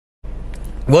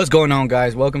What's going on,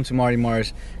 guys? Welcome to Marty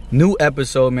Mar's new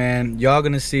episode, man. Y'all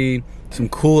gonna see some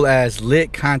cool ass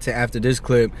lit content after this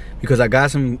clip because I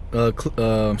got some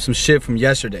shit from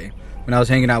yesterday when I was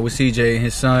hanging out with CJ and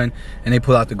his son, and they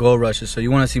pulled out the gold rushes. So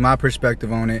you want to see my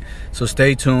perspective on it, so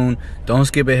stay tuned, don't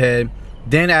skip ahead.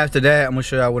 Then after that, I'm gonna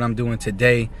show y'all what I'm doing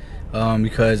today,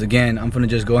 because again, I'm gonna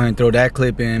just go ahead and throw that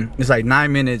clip in. It's like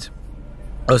 9 minutes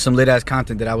of some lit ass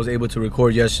content that I was able to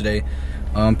record yesterday.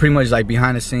 Pretty much like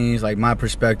behind the scenes, like my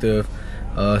perspective,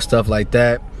 stuff like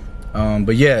that.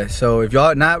 But yeah, so if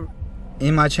y'all not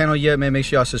in my channel yet, man, make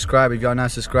sure y'all subscribe. If y'all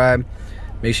not subscribed,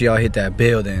 make sure y'all hit that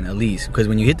bell then, at least, because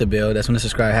when you hit the bell, that's when the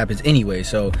subscribe happens anyway.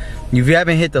 So if you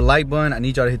haven't hit the like button, I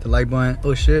need y'all to hit the like button.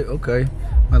 Oh shit, okay,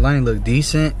 my lighting look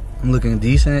decent. I'm looking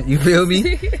decent, you feel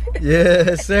me?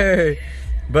 Yes sir.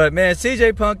 But man,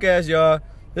 CJ punk ass, y'all,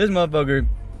 this motherfucker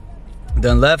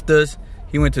done left us.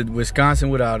 He went to Wisconsin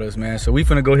without us, man. So we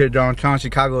finna go here downtown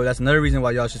Chicago. That's another reason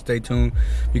why y'all should stay tuned,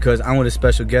 because I'm with a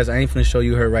special guest. I ain't finna show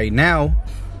you her right now, you know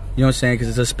what I'm saying, because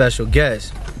it's a special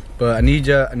guest. But I need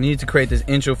to create this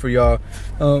intro for y'all.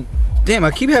 Damn,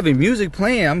 I keep having music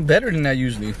playing. I'm better than that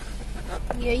usually.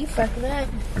 Yeah, you fucking up.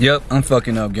 Yep, I'm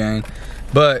fucking up, gang.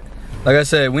 But like I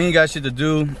said, we ain't got shit to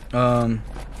do.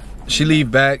 She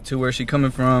leave back to where she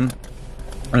coming from,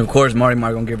 and of course Marty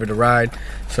Mar gonna give her the ride.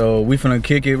 So we finna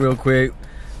kick it real quick.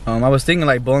 I was thinking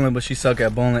like bowling, but she suck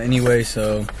at bowling anyway,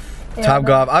 so yeah, Top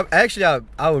Golf.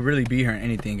 I would really beat her in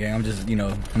anything, gang. I'm just, you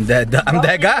know, I'm that guy.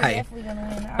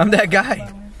 I'm that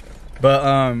guy.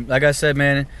 But like I said,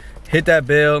 man, hit that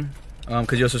bell,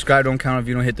 because your subscribe don't count if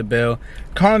you don't hit the bell.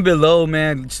 Comment below,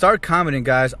 man. Start commenting,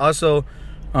 guys. Also,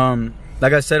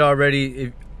 like I said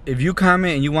already, if you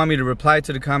comment and you want me to reply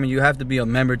to the comment, you have to be a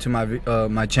member to my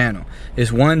my channel.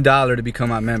 It's $1 to become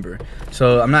my member,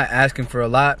 so I'm not asking for a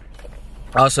lot.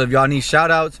 Also, if y'all need shout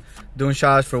outs, doing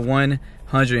shout outs for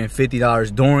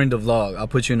 $150 during the vlog. I'll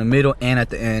put you in the middle and at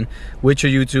the end with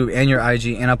your YouTube and your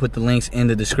IG, and I'll put the links in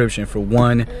the description for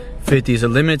 $150. It's a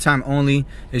limited time only.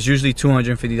 It's usually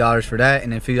 $250 for that,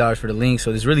 and then $50 for the link.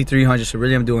 So it's really $300. So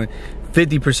really I'm doing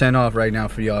 50% off right now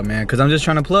for y'all, man, because I'm just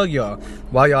trying to plug y'all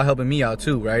while y'all helping me out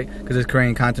too, right? Because it's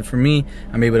creating content for me.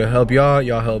 I'm able to help y'all,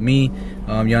 y'all help me.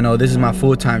 Y'all know this is my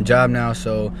full-time job now,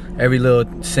 so every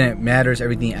little cent matters,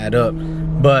 everything add up.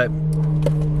 But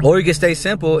or you can stay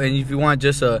simple, and if you want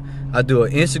just I'll do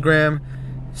an Instagram,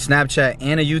 Snapchat,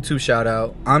 and a YouTube shout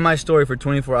out on my story for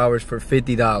 24 hours for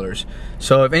 $50.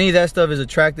 So if any of that stuff is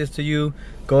attractive to you,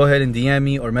 go ahead and DM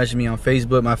me or message me on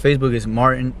Facebook. My Facebook is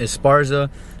Martin Esparza,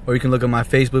 or you can look at my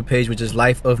Facebook page, which is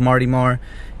Life of Marty Mar,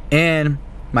 and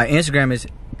my Instagram is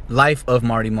Life of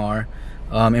Marty Mar,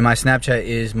 and my Snapchat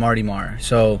is Marty Mar.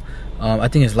 So I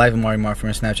think it's Life of Marty Mar for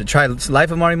my Snapchat. Try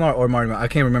Life of Marty Mar or Marty Mar. I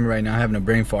can't remember right now. I'm having a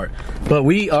brain fart. But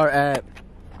we are at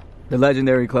the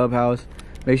legendary clubhouse.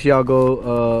 Make sure y'all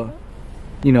go,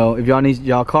 you know, if y'all need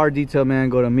y'all car detail, man,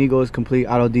 go to Amigos Complete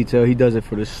Auto Detail. He does it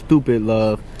for the stupid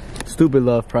love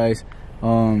price,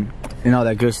 and all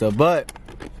that good stuff. But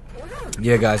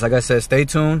yeah, guys, like I said, stay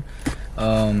tuned.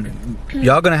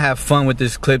 Y'all gonna have fun with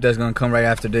this clip that's gonna come right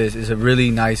after this. It's a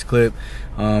really nice clip.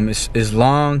 It's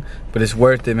long, but it's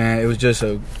worth it, man. It was just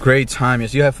a great time.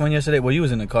 Yes, you had fun yesterday. Well, you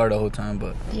was in the car the whole time,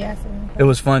 but yeah, it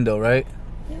was fun though, right?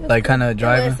 Like kind of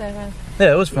driving.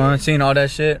 Yeah, it was fun seeing all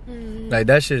that shit. Like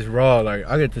that shit's raw. Like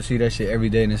I get to see that shit every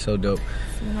day, and it's so dope.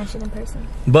 Seeing that shit in person.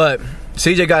 But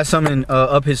CJ got something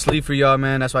up his sleeve for y'all,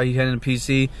 man. That's why he heading to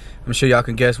PC. I'm sure y'all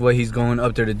can guess what he's going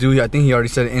up there to do. I think he already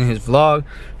said it in his vlog.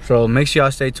 So make sure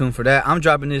y'all stay tuned for that. I'm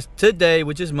dropping this today,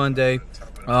 which is Monday.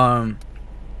 And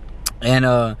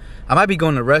I might be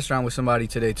going to a restaurant with somebody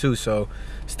today too. So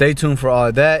stay tuned for all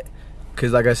of that.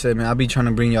 Cause like I said, man, I'll be trying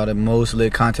to bring y'all the most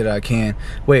lit content I can.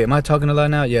 Wait, am I talking a lot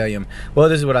now? Yeah, I am. Well,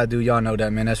 this is what I do. Y'all know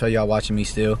that, man. That's why y'all watching me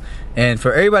still. And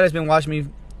for everybody that's been watching me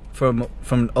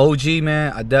from OG,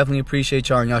 man, I definitely appreciate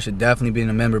y'all, and y'all should definitely be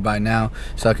a member by now,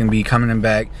 so I can be coming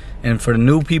back. And for the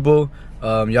new people,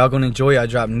 y'all gonna enjoy. I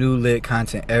drop new lit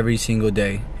content every single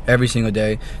day,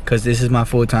 because this is my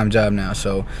full-time job now.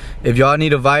 So if y'all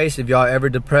need advice, if y'all ever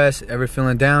depressed, ever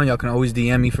feeling down, y'all can always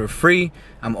DM me for free.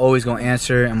 I'm always gonna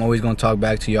answer. I'm always gonna talk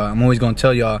back to y'all. I'm always gonna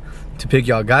tell y'all to pick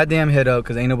y'all goddamn head up,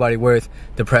 because ain't nobody worth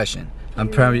depression. I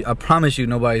promise you,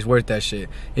 nobody's worth that shit.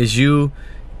 It's you.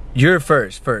 You're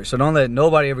first. So don't let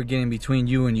nobody ever get in between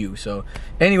you and you. So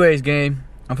anyways, gang,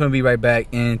 I'm gonna be right back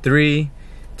in 3,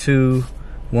 2,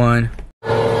 1.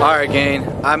 All right, gang,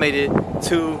 I made it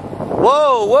to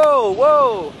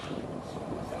whoa.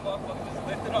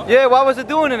 Yeah, why was it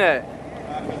doing that?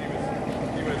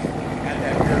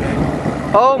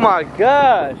 Oh my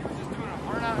god,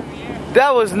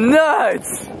 that was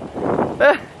nuts.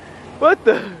 What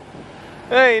the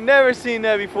I ain't never seen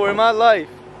that before in my life.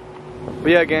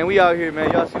 But yeah, gang, we out here,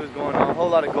 man. Y'all see what's going on. Whole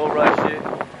lot of Gold Rush shit.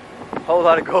 Whole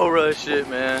lot of Gold Rush shit,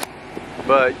 man.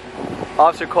 But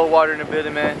Officer Coldwater in the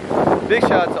building, man. Big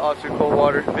shout out to Officer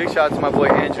Coldwater. Big shout out to my boy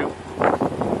Andrew.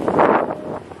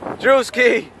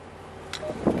 Drewski!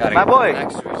 My boy.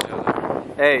 Next to each other.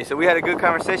 Hey, so we had a good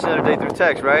conversation the other day through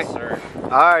text, right? Yes, sir.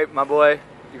 Alright, my boy.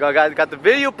 You got the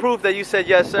video proof that you said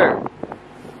yes, sir.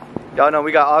 Y'all know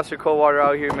we got Officer Coldwater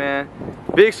out here, man.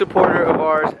 Big supporter of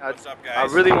ours. What's up, guys? I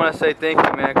really want to say thank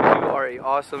you, man, because you are an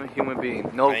awesome human being.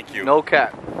 No, thank you. No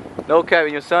cap. No cap.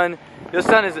 And your son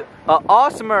is an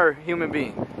awesomer human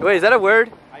being. Wait, is that a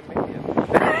word? I made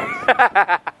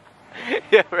it.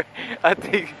 Yeah, right. I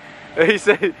think he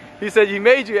said you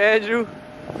made you, Andrew.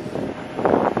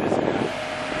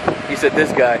 He said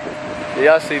this guy. Yeah,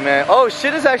 y'all see, man. Oh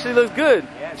shit, this actually looks good.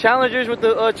 Yeah, Challengers with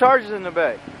the Chargers in the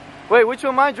back. Wait, which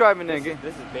one am I driving then?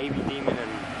 This is Baby Demon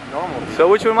and normal Demon. So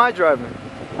which one am I driving?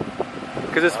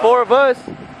 Because it's 4 of us.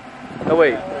 Oh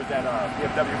wait. There's that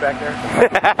BMW back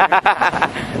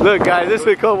there. Look guys, this is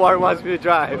what Coldwater wants me to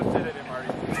drive. Go sit in it,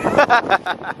 Marty.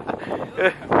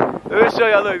 Let me show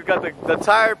y'all. Look, it's got the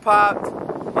tire popped,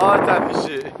 all type of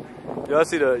shit. Y'all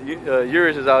see the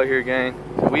Urus is out here, gang.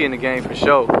 So we in the game for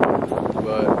sure.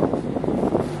 But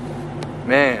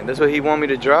man, that's what he want me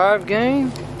to drive,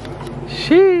 gang.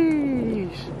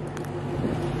 Sheesh.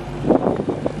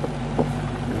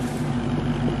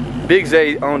 Big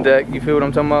Zay on deck. You feel what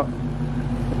I'm talking about?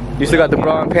 You still got the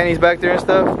bra and panties back there and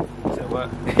stuff? Said what?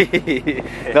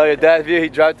 No, your dad's view he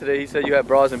dropped today. He said you had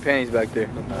bras and panties back there.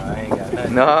 No, I ain't got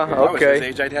that. Nah, If I was okay. his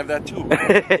age, I'd have that too.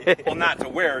 Well, not to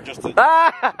wear, just to.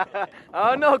 I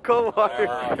don't know, Coldwater.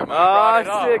 Come on, Oh brought it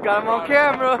up. shit, got him on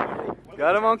camera.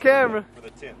 Got him on camera. For the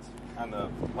tints on the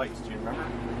lights, do you remember?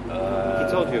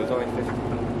 He told you it was only 50. I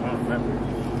don't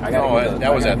remember. No,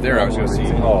 that was at there. I was going to see.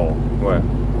 Oh, what?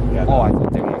 Yeah, oh, I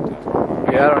thought they wanted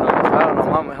to. Yeah, I don't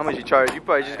know how much you charge. You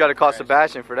probably just got to call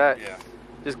Sebastian for that. Yeah.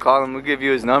 Just call him. We'll give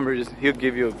you his number. He'll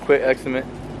give you a quick estimate.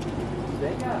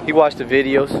 He watched the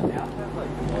videos.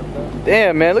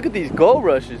 Damn, man, look at these Gold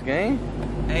Rushes, gang.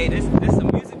 Hey, this is a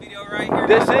music video right here.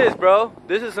 This is, bro.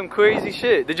 This is some crazy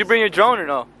shit. Did you bring your drone or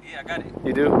no? Yeah, I got it.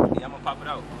 You do? Yeah, I'm gonna pop it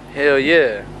out. Hell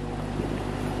yeah.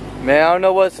 Man, I don't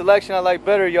know what selection I like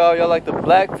better, y'all. Y'all like the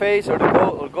black face or the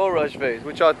gold rush face?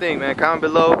 What y'all think, man? Comment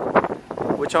below.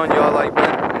 Which one y'all like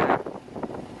better, man?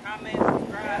 Comment,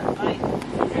 subscribe,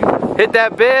 like. Hit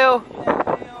that bell.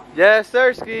 Yeah, Yes,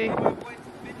 sirski. my boy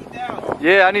to 50,000.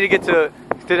 Yeah, I need to get to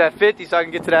that 50 so I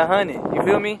can get to that 100. You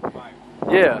feel me?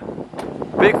 Yeah.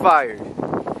 Big fire.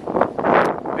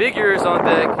 Big ears on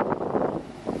deck.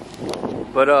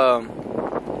 But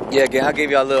yeah, again, I gave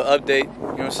y'all a little update. You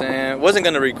know what I'm saying? Wasn't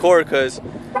gonna record because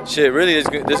shit, really,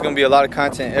 there's gonna be a lot of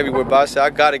content everywhere. But I said I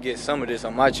gotta get some of this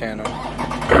on my channel.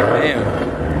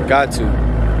 Damn, got to.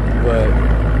 But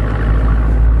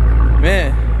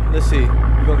man, let's see.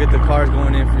 We're gonna get the cars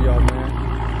going in for y'all, man.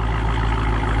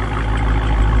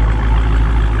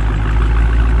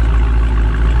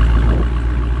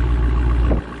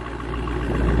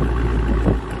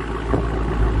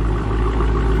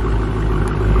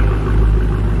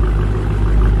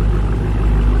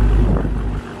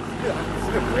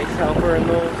 Helper in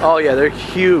those. Oh yeah, they're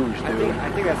huge, dude.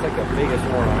 I think that's like the biggest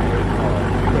one on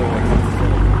here.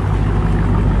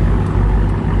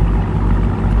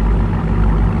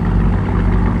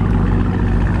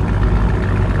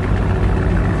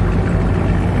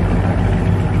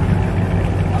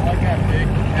 I like that big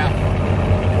cap.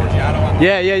 Forgiato on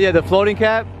Yeah, the floating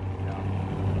cap.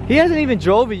 He hasn't even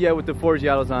drove it yet with the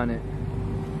Forgiatos on it.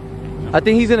 I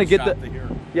think he's gonna get the.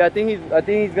 Yeah, I think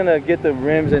he's gonna get the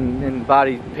rims and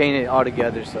body painted all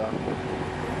together. So,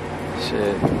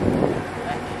 shit.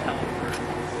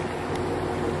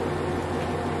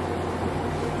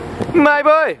 My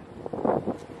boy.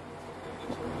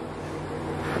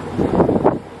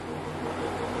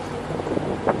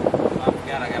 I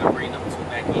forgot I gotta bring them two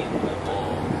back in.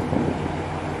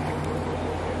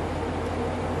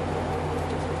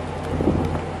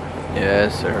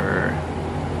 Yes, sir.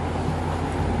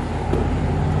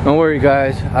 Don't worry,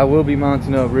 guys. I will be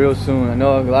mounting up real soon. I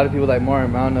know a lot of people like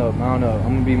Martin, mount up. I'm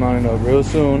gonna be mounting up real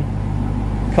soon.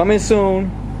 Coming soon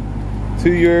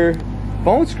to your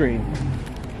phone screen.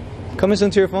 Coming soon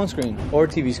to your phone screen or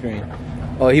TV screen.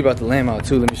 Oh, he brought the lamb out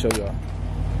too. Let me show y'all.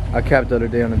 I capped the other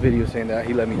day on the video saying that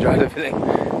he let me drive everything.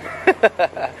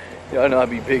 Y'all know I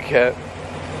be big cap.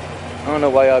 I don't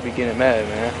know why y'all be getting mad,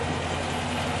 man.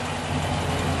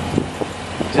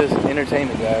 Just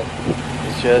entertainment, guys.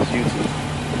 It's just YouTube.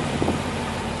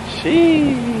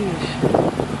 Sheesh.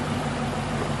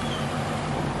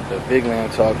 The big lamb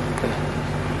talk.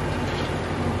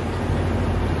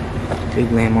 Big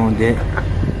lamb on deck.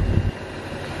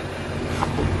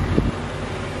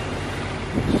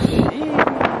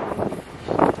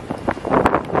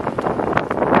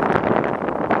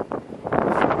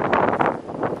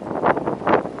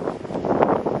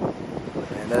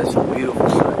 Man, that's a beautiful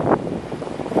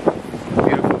sight.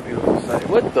 Beautiful, beautiful sight.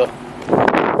 What the?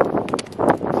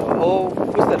 Oh,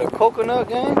 what's that, a coconut,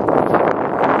 gang?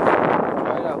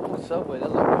 Right out on Subway,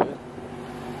 that look good.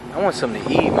 I want something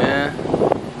to eat, man.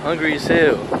 Hungry as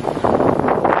hell.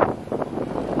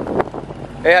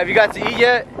 Hey, have you got to eat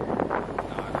yet?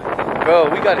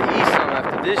 Bro, we gotta eat something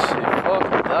after this shit.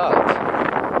 Fuck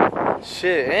that.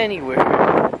 Shit, anywhere.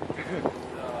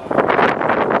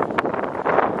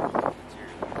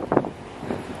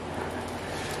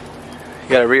 You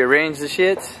gotta rearrange the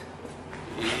shits?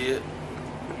 Yeah.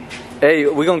 Hey,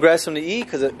 we gonna grab something to eat?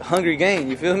 Cause a hungry gang,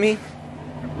 you feel me?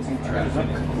 I gotta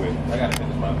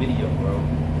finish my video, bro.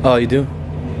 Oh, you do?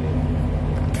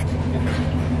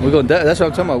 We gonna. That's what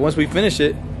I'm talking about. Once we finish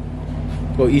it,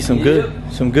 go eat some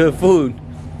good food.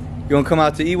 You gonna come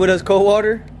out to eat with us,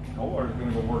 Coldwater? Coldwater's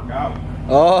gonna go work out.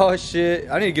 Oh shit!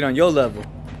 I need to get on your level.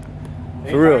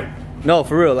 For real? No,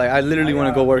 for real. Like I literally want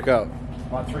to go work out.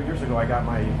 About 3 years ago, I got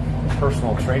my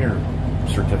personal trainer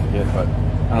certificate, but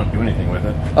I don't do anything with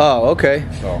it. Oh, okay.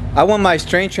 So I won my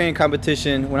strength training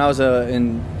competition when I was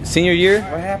in senior year.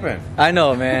 what happened? I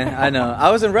know, man. I know.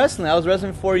 I was in wrestling. I was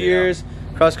wrestling for 4 years,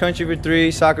 cross country for 3,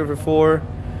 soccer for 4.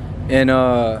 And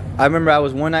I remember I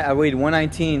weighed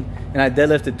 119 and I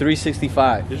deadlifted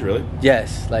 365. Did you really?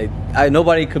 Yes, like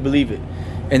nobody could believe it.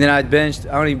 And then I benched.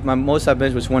 My most I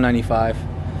benched was 195,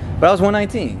 but I was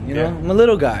 119. You know, Yeah. I'm a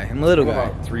little guy. I'm I'm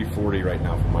about 340 right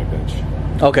now for my bench.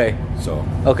 Okay. So.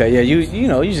 Okay. Yeah. You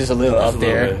know you're just a little up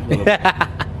there.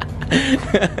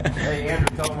 Hey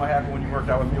Andrew, tell them what happened when you worked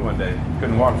out with me one day.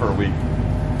 Couldn't walk for a week.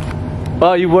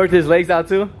 Oh, you worked his legs out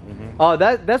too? Oh,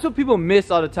 that's what people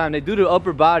miss all the time. They do the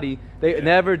upper body, they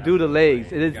never do the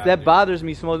legs. That bothers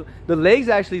me so much. The legs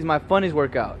actually is my funnest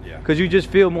workout because you just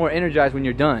feel more energized when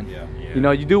you're done. Yeah. You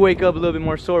know, you do wake up a little bit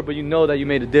more sore, but you know that you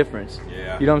made a difference.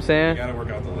 Yeah. You know what I'm saying? You gotta work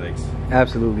out the legs.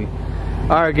 Absolutely.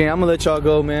 All right, gang, I'm gonna let y'all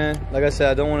go, man. Like I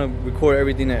said, I don't want to record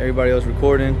everything that everybody else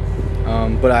recording,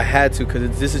 but I had to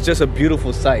because this is just a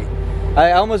beautiful sight.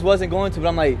 I almost wasn't going to, but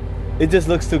I'm like, it just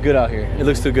looks too good out here. It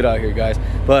looks too good out here, guys.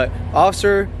 But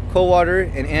Officer, Coldwater,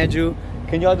 and Andrew,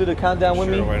 can y'all do the countdown with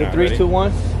me? The 3, 2,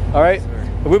 1. All right.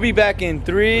 We'll be back in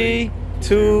 3,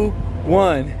 2,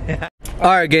 1. All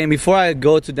right, gang. Before I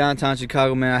go to downtown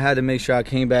Chicago, man, I had to make sure I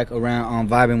came back around on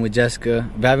Vibing with Jessica.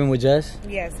 Vibing with Jess?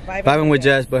 Yes, Vibing with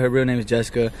Jess, but her real name is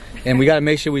Jessica. And we gotta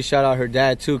make sure we shout out her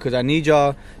dad too, because I need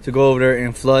y'all to go over there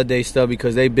and flood they stuff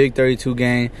because they big 32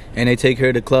 gang and they take care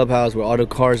of the clubhouse where all the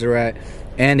cars are at,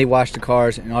 and they wash the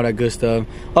cars and all that good stuff.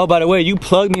 Oh, by the way, you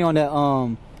plugged me on that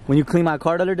when you cleaned my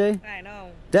car the other day. I know.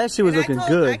 That shit was looking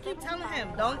good. I keep telling him,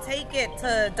 don't take it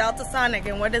to Delta Sonic,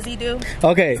 and what does he do?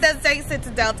 Okay. He says takes it to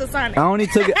Delta Sonic. I only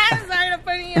took it. I'm sorry to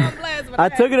put you on blast, but I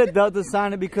took it at Delta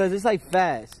Sonic because it's like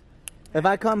fast. If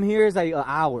I come here, it's like an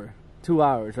hour, 2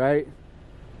 hours, right?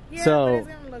 Yeah, So but it's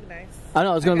gonna look nice. I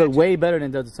know it's gonna look way better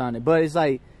than Delta Sonic, but it's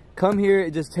like come here,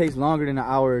 it just takes longer than an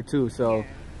hour or two. So,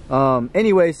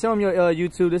 anyway, show them your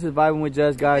YouTube. This is Vibing with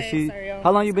Jess, guys. Okay, sorry,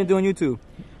 How long you been doing YouTube?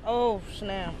 Oh,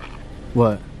 snap.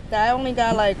 What? I only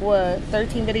got like what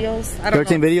 13 videos. I don't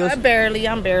 13 know. videos? I'm barely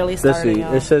Let's starting. see.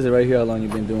 Y'all. It says it right here how long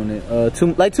you've been doing it.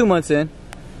 2 months in.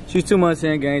 She's 2 months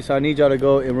in, gang. So I need y'all to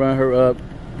go and run her up.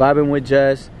 Vibing with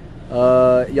Jess.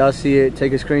 Y'all see it.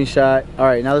 Take a screenshot. All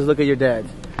right, now let's look at your dads.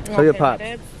 Show your pops.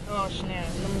 Oh snap!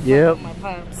 Let me Yep. my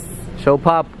pops. Show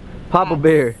Papa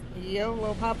Bear. Yo,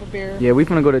 little Papa Bear. Yeah, we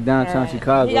finna go to downtown Right.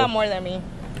 Chicago. He got more than me,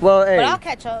 Well, hey. but I'll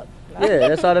catch up. Yeah,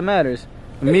 that's all that matters.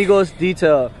 Amigos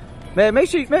detail. Man, make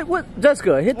sure what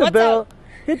Jessica, hit the What's bell. up?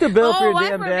 Hit the bell for Oh, your I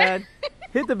damn forgot. dad.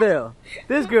 Hit the bell.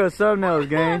 This girl's something else,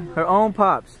 gang. Her own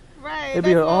pops. Right. It'd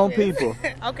be her that's own obvious. people.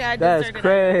 Okay, I just That's turned it on.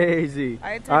 crazy.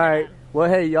 I turned All it right. on. Well,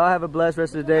 hey, y'all have a blessed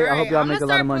rest of the day. I hope y'all make a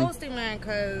lot of money. I'm gonna start posting, man,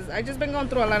 because I just been going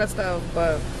through a lot of stuff,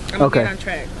 but I'm Okay. getting on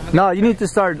track. No, you need to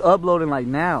start uploading like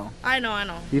now. I know.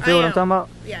 You feel what I'm talking about?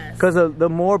 Yes. Because the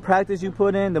more practice you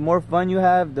put in, the more fun you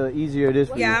have, the easier it is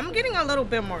for you. Yeah, I'm getting a little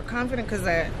bit more confident because,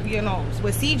 you know,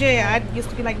 with CJ, I used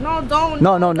to be like, no, don't.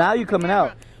 No, now you coming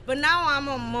out. But now I'm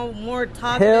a more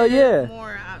talkative. Hell yeah.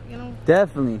 More, you know.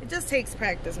 Definitely. It just takes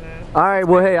practice, man. All right,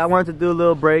 well, hey, I wanted to do a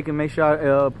little break and make sure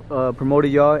I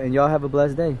promoted y'all, and y'all have a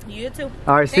blessed day. You too.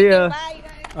 All right, see ya. Bye, you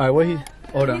guys. All right, what he?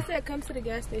 Hold on. He said come to the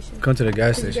gas station. Come to the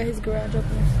gas He got station. his garage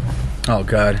open. Oh,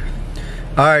 God.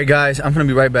 All right, guys, I'm going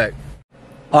to be right back.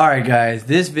 All right, guys,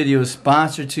 this video is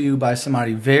sponsored to you by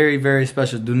somebody very, very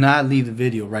special. Do not leave the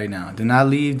video right now. Do not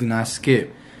leave. Do not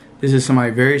skip. This is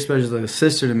somebody very special, like a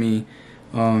sister to me.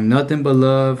 Nothing but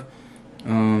love.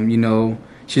 You know,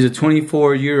 she's a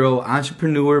 24-year-old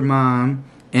entrepreneur, mom,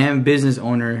 and business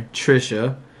owner,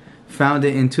 Trisha.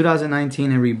 Founded in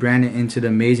 2019 and rebranded into the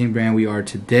amazing brand we are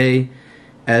today.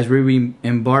 As we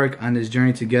embark on this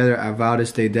journey together, I vow to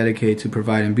stay dedicated to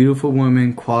providing beautiful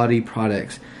women quality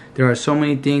products. There are so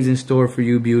many things in store for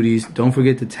you beauties. Don't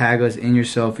forget to tag us in your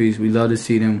selfies. We love to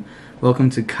see them.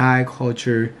 Welcome to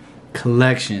KOUTURE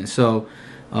collection. So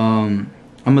I'm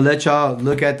gonna let y'all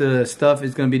look at the stuff.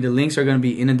 It's gonna be, the links are gonna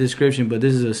be in the description, but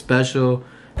this is a special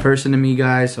person to me,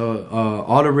 guys. So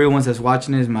all the real ones that's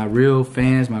watching this, my real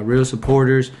fans, my real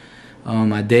supporters,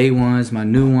 my day ones, my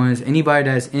new ones, anybody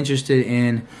that's interested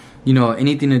in, you know,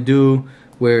 anything to do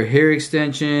with hair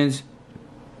extensions,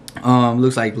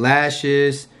 looks like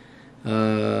lashes,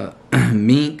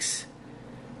 mink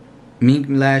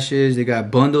lashes. They got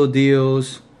bundle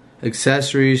deals,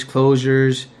 accessories,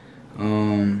 closures,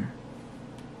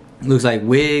 looks like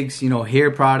wigs, you know,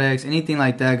 hair products, anything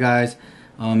like that, guys.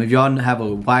 If y'all have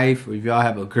a wife, or if y'all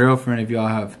have a girlfriend, if y'all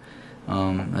have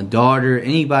a daughter,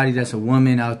 anybody that's a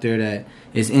woman out there that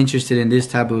is interested in this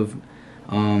type of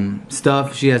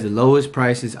stuff, she has the lowest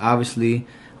prices, obviously.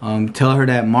 Tell her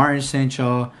that Martin sent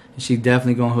y'all, and she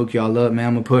definitely gonna hook y'all up, man.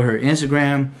 I'm gonna put her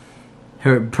Instagram,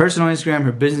 her personal Instagram,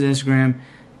 her business Instagram,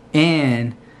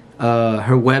 and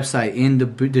her website in the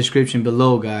description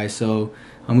below, guys. So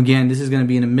again, this is gonna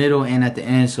be in the middle and at the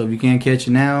end, so if you can't catch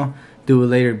it now, do it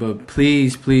later. But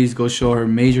please go show her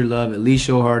major love. At least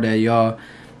show her that y'all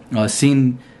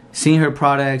seen her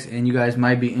products and you guys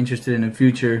might be interested in the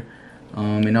future,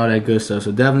 and all that good stuff.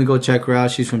 So definitely go check her out.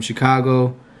 She's from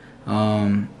Chicago,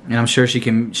 and I'm sure she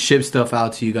can ship stuff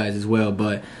out to you guys as well.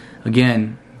 But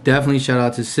again, definitely shout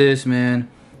out to sis, man.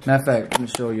 Matter of fact, let me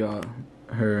show y'all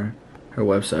her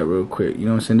website real quick. You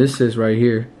know what I'm saying? This sis right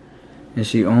here, and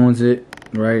she owns it,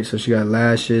 right? So she got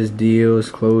lashes,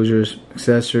 deals, closures,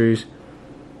 accessories,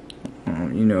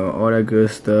 you know, all that good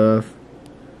stuff.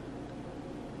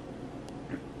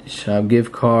 Shop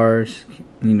gift cards,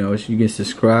 you know, you can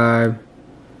subscribe.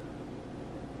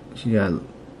 She got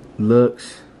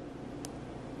looks,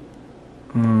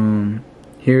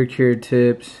 hair care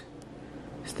tips,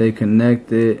 stay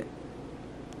connected,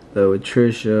 with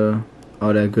Trisha,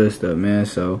 all that good stuff, man.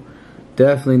 So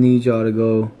definitely need y'all to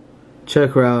go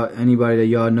check her out. Anybody that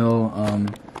y'all know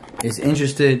is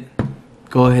interested,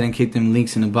 go ahead and kick them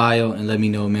links in the bio and let me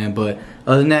know, man. But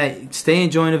other than that, stay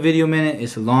enjoying the video, man.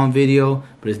 It's a long video,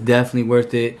 but it's definitely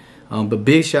worth it. But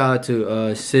big shout out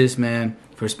to sis, man,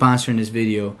 for sponsoring this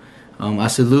video. I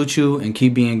salute you and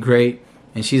keep being great.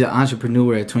 And she's an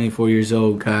entrepreneur at 24 years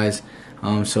old, guys.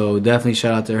 So definitely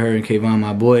shout out to her and Kayvon,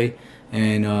 my boy.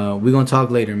 And we're gonna talk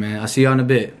later, man. I'll see y'all in a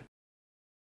bit.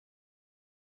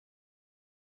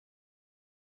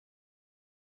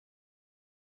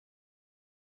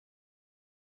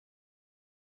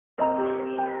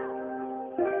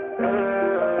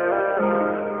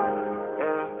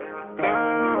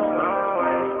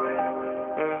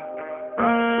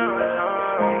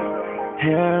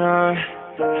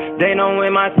 They know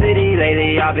in my city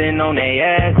lately I've been on they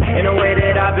ass. In the way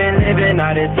that I've been living,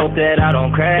 I just hope that I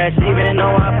don't crash. Even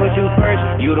though I put you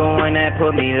first, you the one that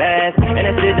put me last. And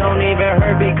that shit don't even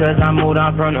hurt because I moved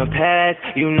on from the past.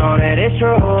 You know that it's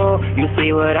true, you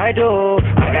see what I do.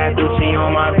 I got Gucci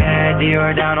on my pad,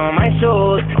 Dior down on my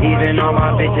shoes. Even though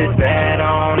my bitch is bad, I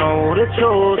don't know who to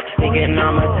choose. Thinking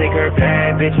I'ma take her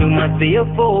back, bitch, you must be a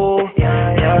fool.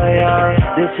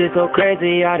 Yeah, this shit so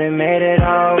crazy, I done made it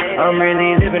out. I'm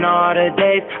really living all the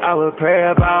days I would pray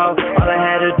about. All I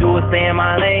had to do was stay in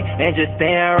my lane and just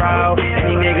stay around.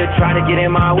 Any nigga try to get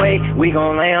in my way, we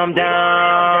gon' lay him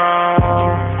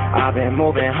down. I've been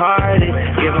moving hardest,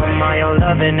 give them all your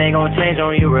love and they gon' change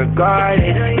on you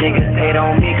regardless. Niggas hate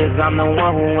on me cause I'm the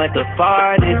one who went the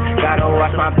farthest. Gotta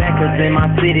watch my back cause in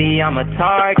my city I'm a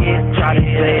target. Try to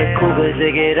play it cool cause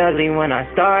it get ugly when I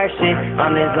start shit.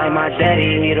 I'm just like my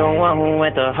daddy, he the one who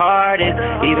went the hardest.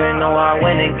 Even though I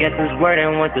went against his word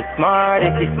and went the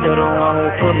smartest, he still the one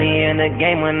who put me in the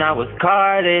game when I was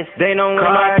cardless. They know in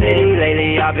my city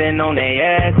lately I've been on they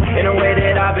ass. In the way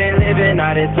that I've been living,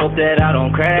 I just hope that I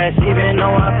don't crash. Even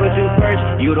though I put you first,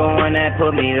 you the one that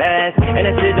put me last. And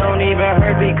that shit don't even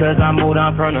hurt because I moved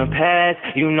on from the past.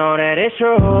 You know that it's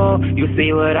true, you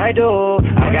see what I do.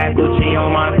 I got Gucci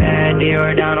on my pad,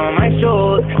 Dior down on my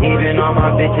shoes. Even though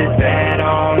my bitch is bad,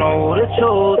 I don't know who to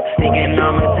choose. Thinking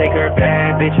I'ma take her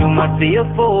back, bitch, you must be a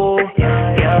fool.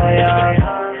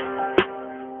 Yeah.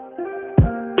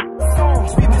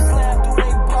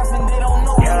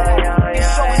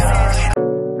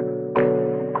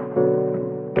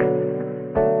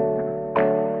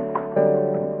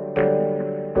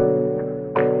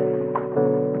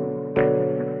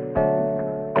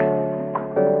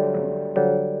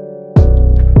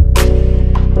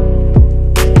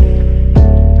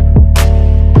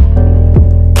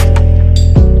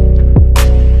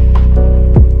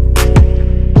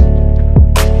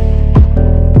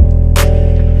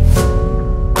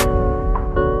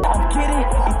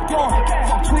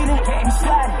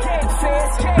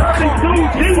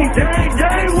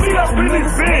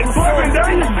 bed, swerving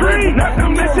down the street. Not the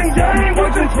missing game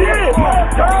with the shit. My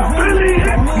top really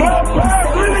hit, my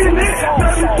pop really lit.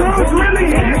 32's really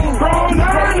hit. From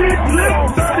 9 inch lip,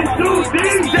 32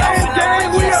 DJ gang.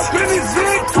 We up in this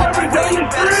big, swerving down the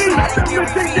street. Not the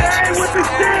missing game with the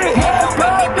shit. My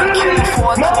pop really hit,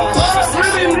 my pop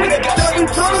really lit.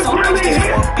 32's really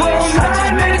hit. From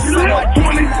 9 inch lip,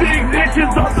 26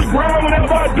 inches off the ground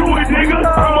whenever I do it, nigga.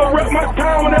 I'ma rep my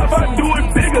town whenever I do it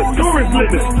bigger. Tourist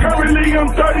living. Currently I'm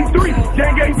 33.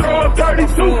 Gang throw up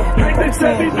 32. Take the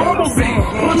Chevy Bumblebee.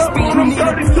 Pull up on them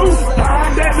 32.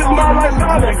 That is my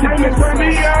lifestyle. Came and turned me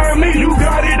on me. You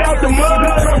got it out the mud.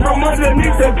 Come from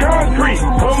underneath the concrete.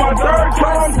 On my third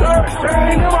time, third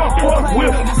chain in my fourth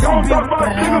whip. Don't talk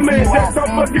about Sugar Man. Just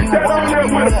don't fucking that on that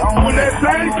whip. On that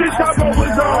same shit Chapo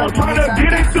was on. Trying to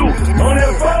get it through. On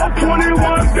that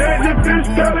 421 bed, the fish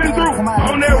coming through.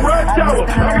 On that rush hour,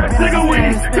 I got cigar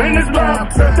weed in this mouth.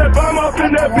 That's that bomb up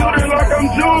in that building like I'm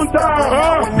June time,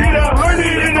 huh? Need a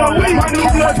 100 in a week. My new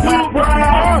blood too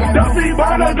brown. Dusty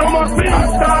bonners on my feet. I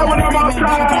style when I'm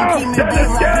outside. That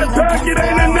is gas pack, it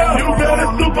ain't enough. You better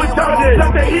supercharge it.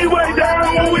 Let the E-way down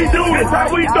when we do it. How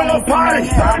we throw a party.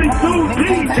 32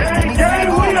 G, gang,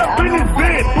 we up in this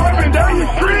bitch. Swerving down the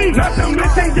street. Not the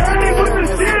missing game with the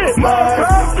shit. My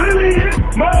pop really hit.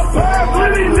 My pop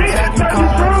really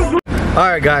lit.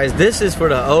 Alright guys, this is for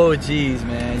the OGs,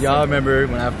 man. Y'all remember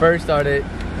when I first started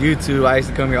YouTube, I used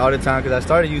to come here all the time because I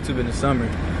started YouTube in the summer.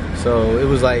 So it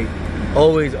was like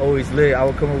always lit. I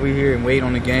would come over here and wait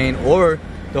on the game, or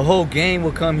the whole game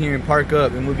would come here and park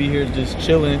up and we'll be here just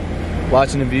chilling,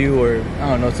 watching the view, or I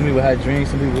don't know, some people had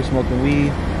drinks, some people were smoking weed,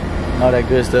 and all that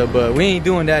good stuff, but we ain't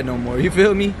doing that no more, you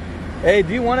feel me? Hey,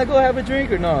 do you want to go have a drink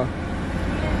or no?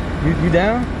 You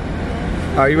down?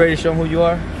 Are you ready to show them who you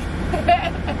are?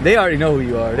 They already know who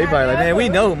you are. They probably like, man, we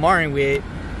know who Martin with.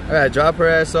 I gotta drop her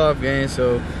ass off, gang,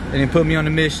 so they didn't put me on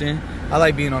the mission. I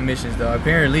like being on missions, though.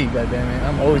 Apparently, goddamn it,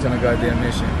 I'm always on a goddamn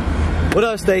mission. What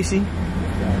up, Stacy?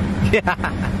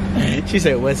 Yeah. She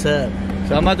said, what's up?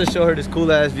 So I'm about to show her this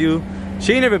cool ass view.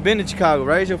 She ain't never been to Chicago,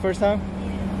 right? It's your first time?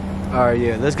 Alright,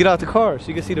 yeah. Let's get out the car so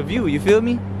you can see the view. You feel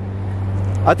me?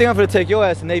 I think I'm gonna take your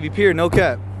ass to Navy Pier, no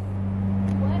cap.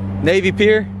 What? Navy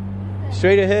Pier.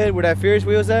 Straight ahead where that Ferris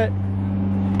wheel's at.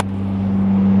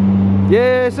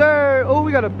 Yes, sir. Oh,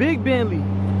 we got a big Bentley.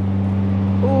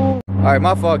 Oh. Alright,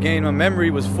 my fault, gang. My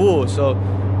memory was full, so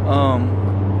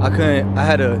I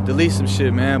had to delete some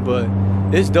shit, man. But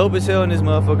it's dope as hell in this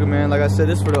motherfucker, man. Like I said,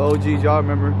 this for the OGs. Y'all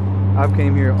remember? I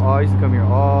used to come here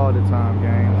all the time,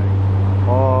 gang. Like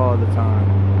all the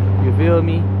time. You feel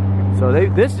me? So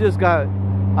this just got,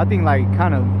 I think, like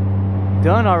kind of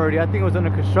done already. I think it was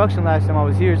under construction last time I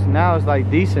was here, so now it's like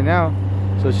decent now.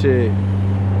 So shit.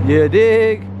 Yeah,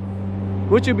 dig.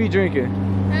 What you be drinking?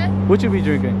 Huh? What you be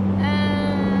drinking?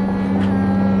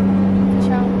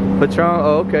 Patron. Patron?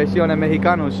 Oh, okay. She on that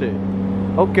Mexicano shit.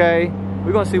 Okay.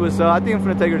 We're gonna see what's up. I think I'm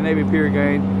gonna take her to Navy Pier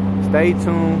game. Stay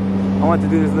tuned. I want to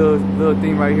do this little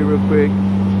thing right here real quick.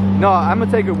 No, I'm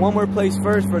gonna take her one more place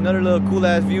first for another little cool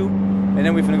ass view, and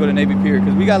then we're finna go to Navy Pier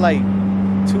because we got like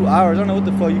 2 hours. I don't know what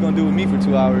the fuck you gonna do with me for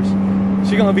 2 hours.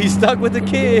 She gonna be stuck with the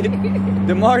kid.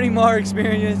 The Marty Mar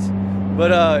experience.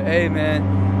 But hey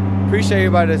man. Appreciate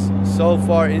everybody that's so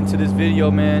far into this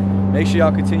video, man. Make sure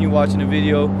y'all continue watching the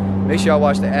video. Make sure y'all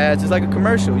watch the ads. It's like a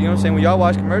commercial, you know what I'm saying? When y'all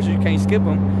watch commercials, you can't skip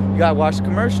them. You gotta watch the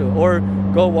commercial. Or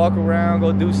go walk around,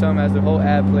 go do something as the whole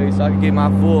ad plays so I can get my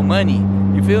full money.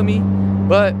 You feel me?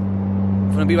 But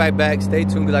I'm gonna be right back. Stay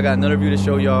tuned because I got another view to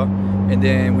show y'all. And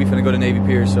then we finna go to Navy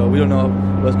Pier, so we don't know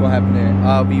what's gonna happen there.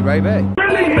 I'll be right back.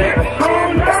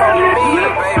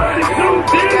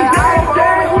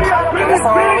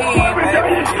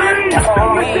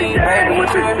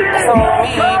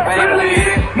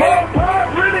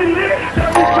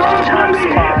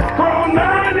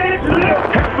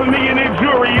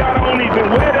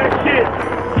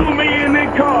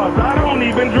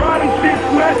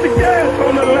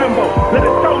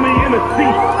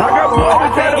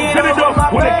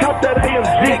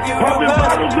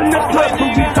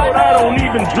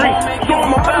 Drink. So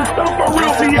my other stuff for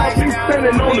real VIP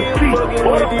standing on the seat.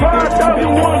 Or the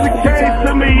 5,000 ones that came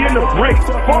to me in the bricks.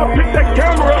 Before I picked that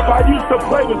camera up, I used to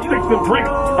play with sticks and bricks.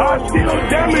 I still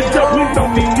damaged up, please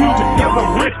don't confuse it, cause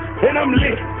I'm rich. And I'm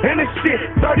lit, and it's shit.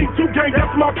 32 gang,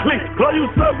 that's my clique. Love you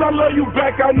subs, I love you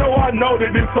back. I know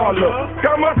that it's all love.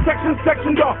 Got my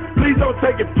sectioned off. Please don't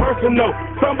take it personal.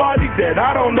 Somebody that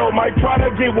I don't know might try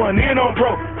to get one in on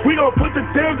bro. We gon' put the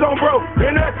Timbs on bro,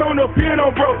 and that's on the pin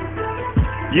on bro.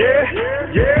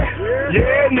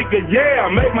 Yeah, nigga, yeah,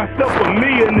 I make myself a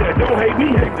millionaire. Don't hate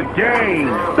me, hate the game.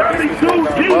 32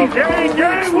 G,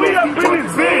 gang, we up in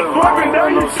this bitch. Swerving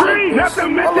down the street, not to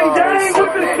mention gang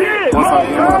with the shit. More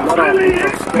cars really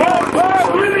hit, more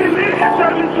bars really lit.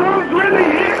 32's really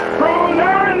hit, Pro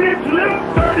 9-inch lip.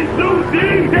 32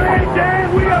 G,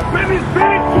 gang, we up in this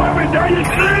bitch. Swerving down your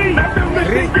street, not to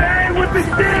mention gang with the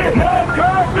shit. More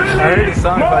cars really hit, I heard the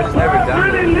song, but I just never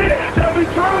downloaded it. really lit.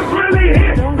 32's really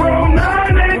hit, Pro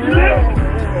 9-inch lip.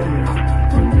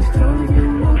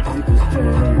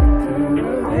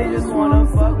 They just wanna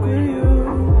fuck with you,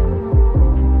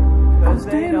 cause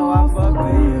they know I fuck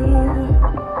with you.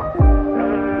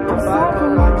 If I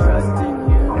put my trust in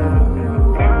you,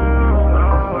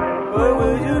 what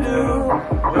would you do?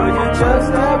 Would you just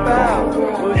step out?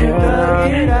 Would you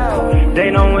dug it out? They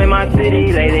know in my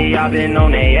city lately I've been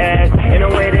on their ass. In the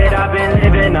way that I've been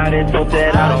living, I just hope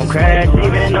that I don't crash.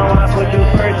 Even though I put you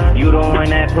first, you the one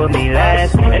that put me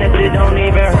last. And if it don't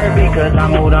even hurt because I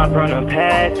moved on from the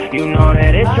past, you know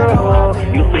that it's true.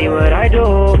 You see what I do.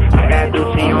 I got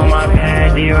Gucci on my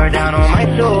pad, Dior down on my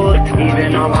shoes.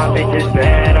 Even though my bitch is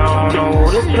bad, I don't know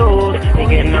who to choose.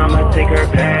 Thinking I'ma take her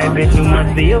bad, bitch, you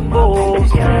must be a fool.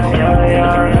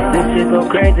 Yeah, this shit so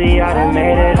crazy, I done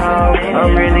made it out.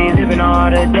 I'm really living all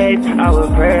the days I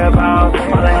would pray about.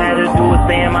 All I had to do was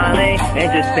stay in my lane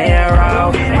and just stay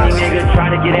around. Any niggas try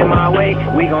to get in my way,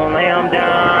 we gon' lay them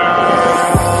down.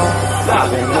 I've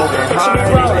been moving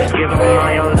hard, give them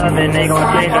all your love and they gon'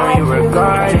 change on you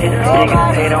regardless.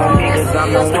 Niggas hate on me cause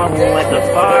I'm the one who went the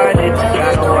farthest.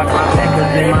 Gotta watch my back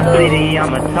cause in my city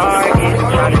I'm a target.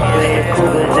 Tryna play it cool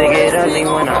cause they get ugly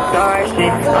when I start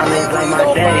shit. I'm just like my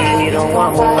daddy, he the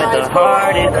one who went the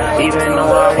hardest. Even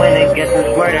though I went against his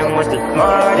word and was the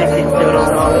smartest, he still the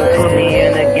one who put me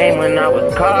in the game when I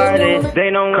was carded. They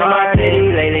know in my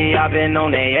city lately I've been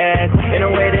on their ass. In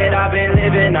the way that I've been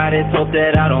living, I just hope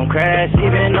that I don't crash.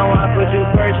 Even though I put you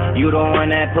first, you the one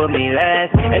that put me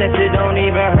last. And if it don't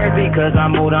even hurt because I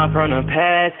moved on from the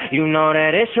past, you know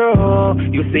that it's true.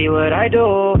 You see what I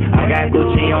do. I got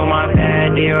Gucci on my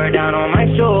pad, Dior down on my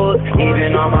shoes.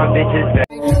 Even all my bitches back.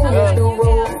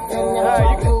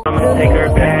 I'ma take her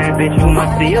bad, bitch, you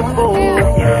must be a fool.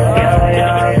 Yeah.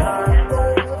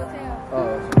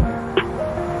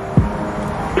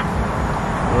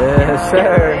 Yes,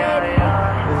 sir.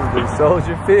 This is the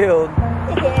Soldier Field.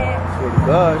 I swear to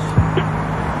gosh.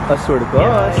 I swear to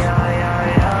gosh.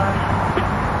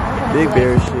 Big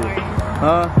bear shit.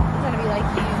 Huh? I'm gonna be like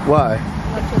you. Why?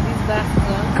 Like with these glasses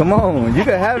on. Come on, you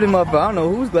can have them up. I don't know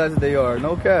whose glasses they are.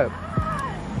 No cap.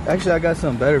 Actually, I got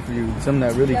something better for you. Something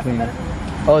that really clean.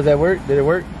 Oh, does that work? Did it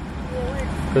work?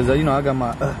 Cause you know I got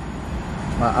my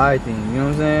eye thing. You know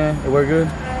what I'm saying? It work good.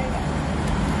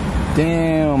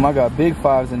 Damn, I got big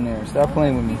fives in there. Stop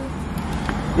playing with me.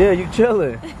 Yeah, you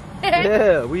chilling.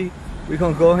 Yeah, we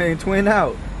gonna go ahead and twin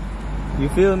out. You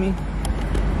feel me?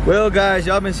 Well, guys,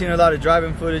 y'all been seeing a lot of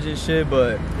driving footage and shit,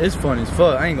 but it's fun as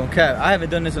fuck. I ain't gonna cap. I haven't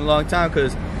done this in a long time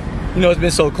because, you know, it's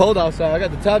been so cold outside. I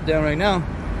got the top down right now.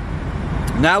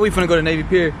 Now we finna go to Navy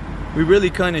Pier. We really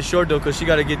cutting it short though, cause she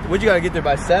gotta get. What, you gotta get there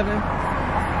by 7?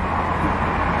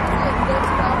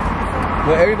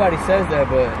 Well, everybody says that,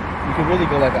 but you could really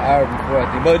go like an hour before, I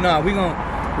think. But nah, we gonna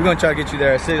try to get you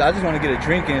there at 6. I just want to get a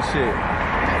drink and shit.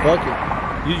 Fuck it.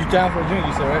 You down for a drink?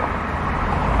 You said, right?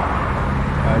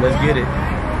 All right, let's get it.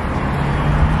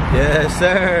 Yes,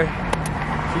 sir.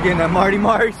 She getting that Marty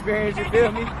Mar experience. You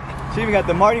feel me? She even got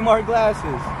the Marty Mar glasses.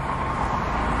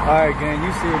 All right, gang.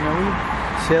 You see it, man? We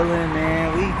chilling,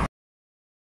 man. We.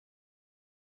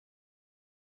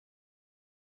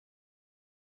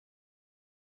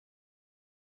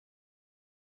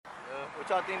 What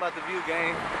y'all think about the view,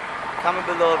 gang? Comment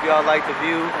below if y'all like the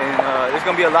view. And there's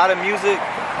gonna be a lot of music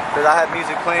because I have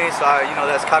music playing, so you know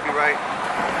that's copyright.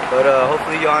 But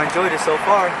hopefully y'all enjoyed it so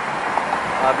far.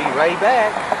 I'll be right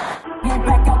back. 32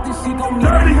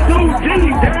 G,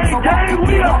 gang,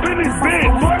 we up in this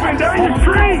bitch. Swerving down your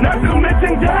street, not to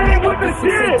mention gang with the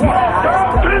shit.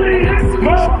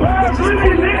 My boss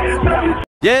really lit.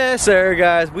 Yes, sir,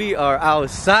 guys. We are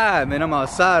outside, man. I'm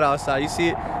outside. You see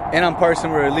it? And I'm parked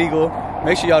somewhere illegal.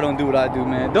 Make sure y'all don't do what I do,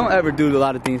 man. Don't ever do a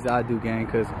lot of things that I do, gang,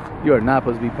 because you are not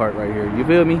supposed to be parked right here. You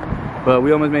feel me? But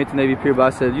we almost made it to Navy Pier, but I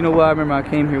said, you know what? I remember I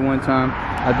came here one time.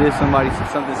 I did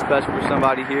something special for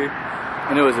somebody here,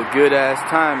 and it was a good-ass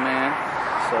time, man.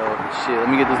 So, shit, let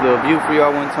me get this little view for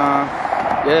y'all one time.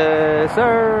 Yes,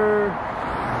 sir.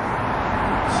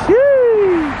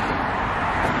 Sheesh.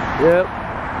 Yep.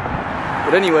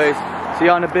 But anyways, see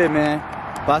y'all in a bit, man.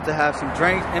 About to have some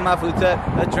drinks in my food-step,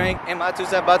 a drink in my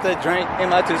two-step, about to drink in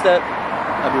my two-step.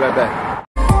 I'll be right back.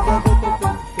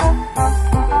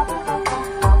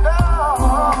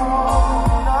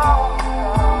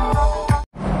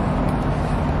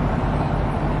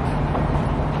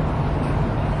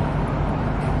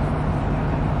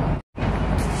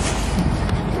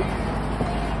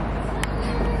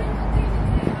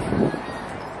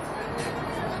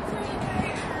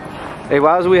 Hey,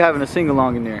 why was we having a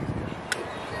sing-along in there?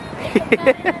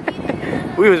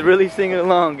 We was really singing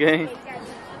along, gang.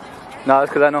 Nah, it's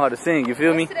because I know how to sing, you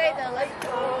feel me?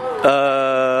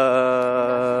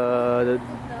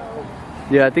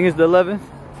 Yeah, I think it's the 11th.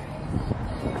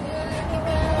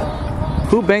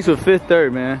 Who banks with 5th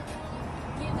Third, man?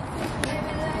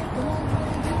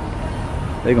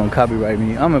 They gonna copyright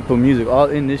me. I'm gonna put music all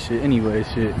in this shit anyway,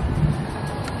 shit.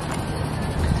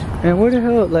 And where the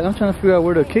hell, like, I'm trying to figure out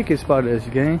where the kick it spot is,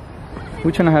 gang.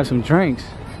 We trying to have some drinks.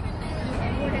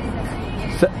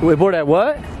 We board at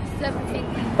what? 17.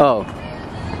 Oh.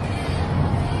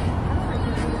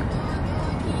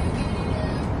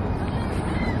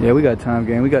 Yeah, we got time,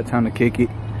 gang. We got time to kick it.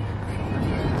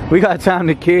 We got time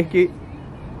to kick it.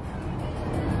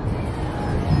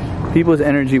 People's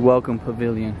Energy Welcome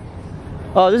Pavilion.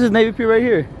 Oh, this is Navy Pier right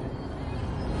here.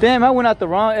 Damn, I went out the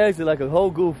wrong exit like a whole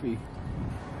goofy.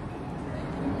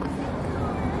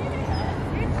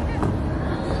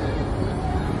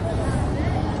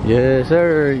 Yes,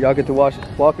 sir. Y'all get to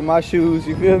walk in my shoes,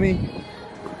 you feel me?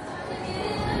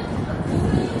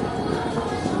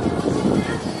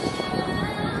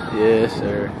 Yes,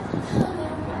 sir.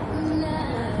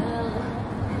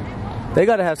 They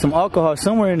gotta have some alcohol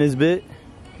somewhere in this bit.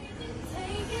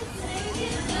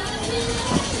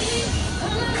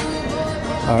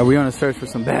 Alright, we on a search for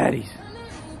some baddies.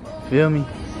 Feel me?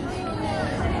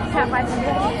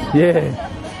 Yeah.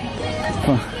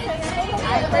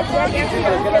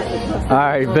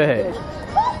 Alright, bet.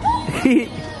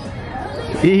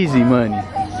 Easy money.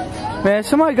 Man,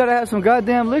 somebody gotta have some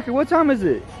goddamn liquor. What time is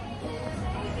it?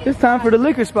 It's time for the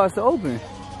liquor spots to open.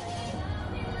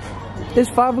 It's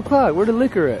 5 o'clock. Where the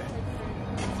liquor at?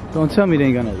 Don't tell me they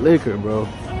ain't got no liquor, bro.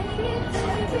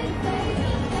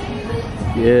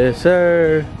 Yes,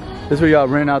 sir. This is where y'all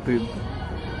rent out the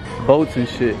boats and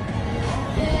shit.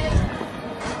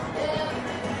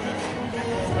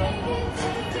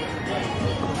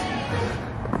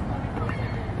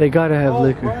 They gotta have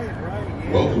liquor.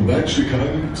 Welcome back,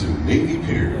 Chicago, to Navy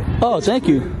Pier. Oh, thank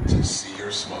you. To see your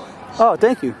smiles. Oh,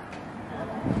 thank you.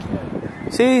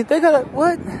 See, they got a,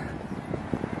 what?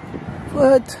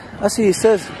 What? I see it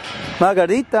says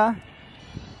Margarita.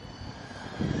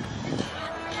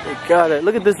 They got it.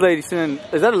 Look at this lady sitting.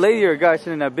 Is that a lady or a guy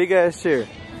sitting in that big ass chair?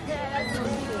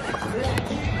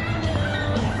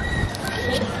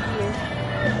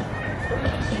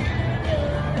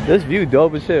 This view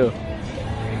dope as hell.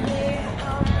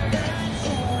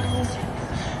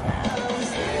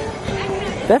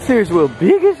 That Ferris wheel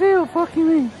big as hell, fucking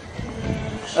me.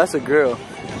 That's a girl,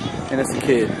 and that's a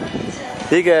kid.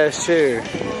 Big ass chair.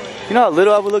 You know how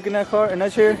little I would look in that car, in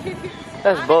that chair?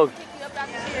 That's both.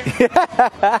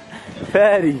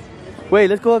 Patty. Wait,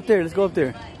 let's go up there, let's go up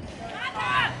there.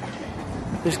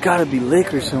 There's gotta be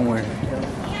liquor somewhere.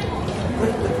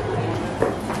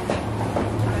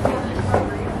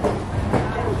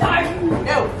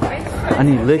 I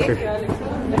need liquor.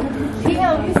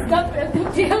 Damn, you stuck at the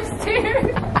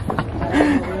downstairs.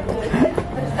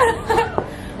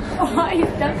 Why you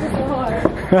stuck at the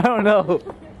door? I don't know.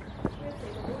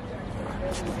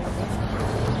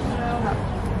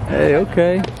 Hey,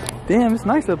 okay. Damn, it's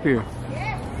nice up here.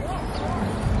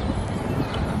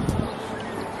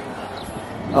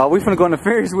 Oh, we finna go on the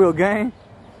Ferris wheel, gang.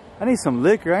 I need some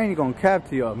liquor. I ain't gonna cap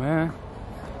to y'all, man.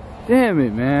 Damn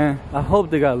it, man. I hope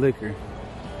they got liquor.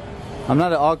 I'm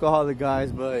not an alcoholic,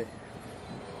 guys, but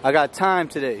I got time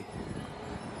today.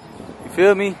 You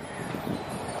feel me?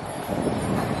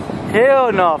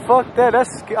 Hell no, fuck that. I'm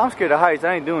scared of heights.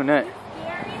 I ain't doing that.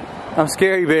 I'm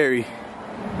scary Barry.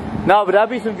 No, but that'd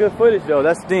be some good footage though.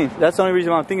 That's the thing. That's the only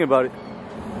reason why I'm thinking about it.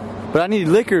 But I need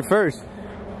liquor first.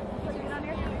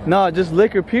 No, just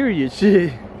liquor, period.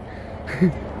 Shit.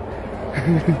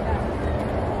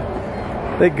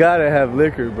 They gotta have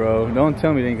liquor, bro. Don't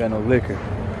tell me they ain't got no liquor.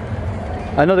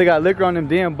 I know they got liquor on them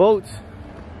damn boats.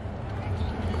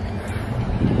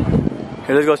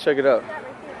 Here, let's go check it out.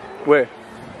 Where?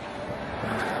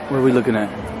 Where are we looking at?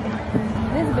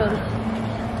 This building.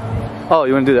 Oh,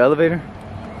 you wanna do the elevator?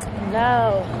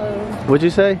 No. What'd you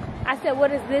say? I said,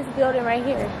 what is this building right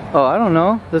here? Oh, I don't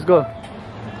know. Let's go.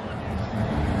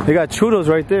 They got churros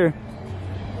right there.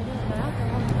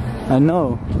 I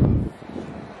know.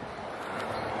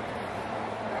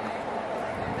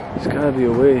 There's gotta be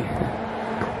a way.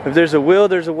 If there's a will,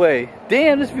 there's a way.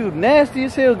 Damn, this view nasty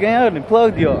as hell, gang. I done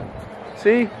plugged y'all.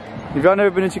 See? If y'all never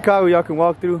been in Chicago, y'all can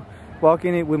walk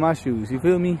in it with my shoes. You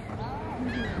feel me?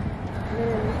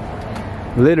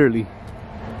 Literally.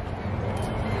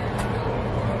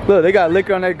 Look, they got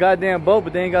liquor on that goddamn boat,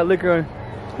 but they ain't got liquor on...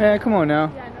 Man, come on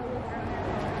now.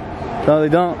 No, they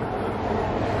don't.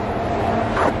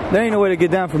 There ain't no way to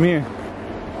get down from here.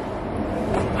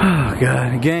 Oh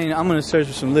God, again, I'm gonna search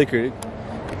for some liquor.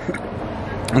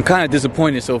 I'm kind of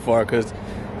disappointed so far because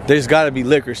there's got to be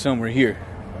liquor somewhere here.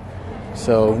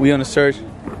 So we on a search.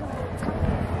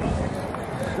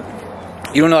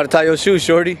 You don't know how to tie your shoes,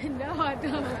 shorty? No, I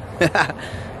don't.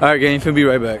 All right, gang, finna be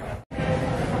right back.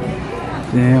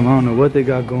 Damn, I don't know what they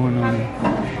got going on.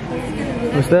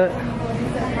 What's that?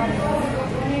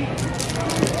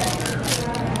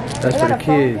 That's for the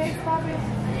kids.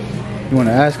 You want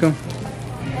to ask them?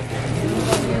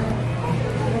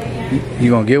 You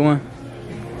gonna get one?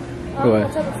 Go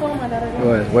ahead.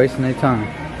 Go ahead. Wasting their time.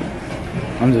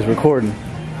 I'm just recording.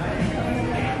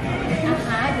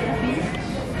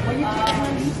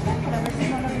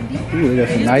 Ooh, they got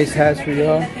some nice hats for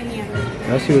y'all.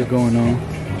 Let's see what's going on.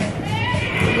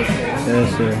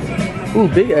 Yes, sir. Ooh,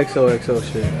 big XOXO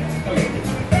shit.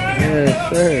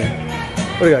 Yes, sir.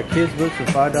 Oh, they got kids books for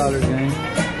 $5, gang.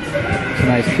 Some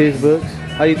nice kids books.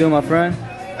 How you doing, my friend?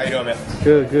 How you doing, man?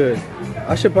 Good, good.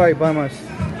 I should probably buy my...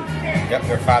 Yep,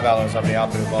 they're $5. I'm the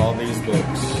author of all these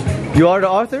books. You are the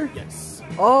author? Yes.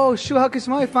 Oh, shoot. How can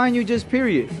somebody find you just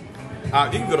period? You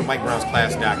can go to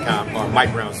MikeBrownsClass.com or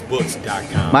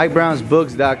MikeBrownsBooks.com.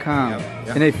 MikeBrownsBooks.com. Yep.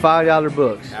 And they $5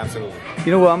 books. Absolutely.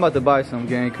 You know what? I'm about to buy some,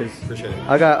 gang, because Appreciate it.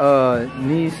 I got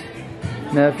niece,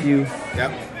 nephew.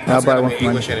 Yep. I'll buy one in for my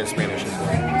English and in Spanish as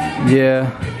well. Yeah.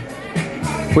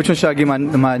 Which one should I get my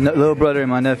little brother and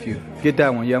my nephew? Get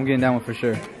that one. Yeah, I'm getting that one for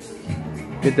sure.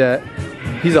 Get that.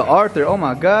 He's an author. Oh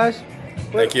my gosh.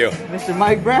 Thank you. Mr.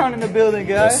 Mike Brown in the building,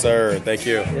 guys. Yes, sir. Thank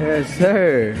you. Yes,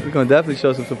 sir. We're gonna definitely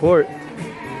show some support.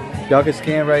 Y'all can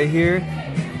scan right here.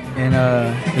 And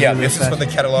yeah, this is for the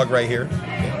catalog right here.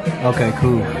 Okay,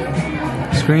 cool.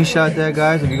 Screenshot that,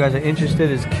 guys, if you guys are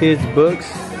interested. It's kids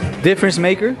books. Difference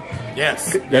maker.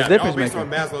 Yes. That's difference based maker. on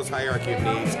Maslow's hierarchy of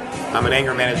needs. I'm an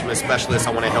anger management specialist.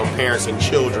 I want to help parents and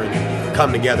children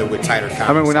come together with tighter conversations. I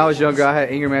remember when I was younger, I had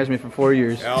anger management for 4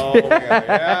 years. Oh,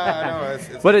 yeah, I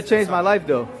know. But it changed my life,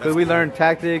 though, because we learned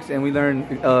tactics and we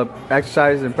learned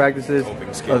exercises and practices.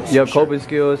 Coping skills. Coping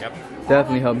skills. Yep.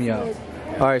 Definitely helped me out.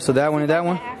 All right, so that one and that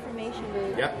one? Affirmation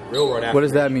book. Yep. Real world affirmation. What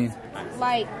does that mean?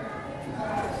 Like,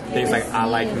 things like I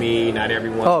like me, not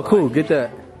everyone. Oh, cool. Get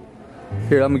that.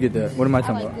 Here, I'm going to get that. What am I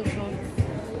talking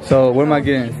about? So, what am I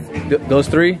getting? Those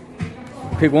three?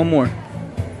 Pick one more.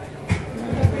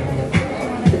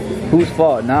 Whose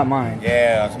fault? Not mine.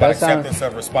 Yeah, it's about acceptance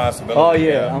of responsibility. Oh,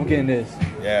 yeah. I'm getting this.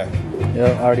 Yeah.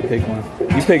 Yep, I already picked one.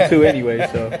 You picked two anyway,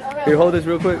 so. Here, hold this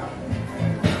real quick.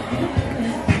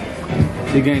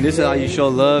 Again, this is how you show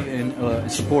love and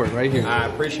support right here. I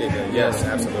appreciate that. Yes,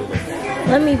 absolutely.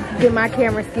 let me get my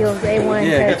camera skills A1.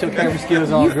 Yeah, get your camera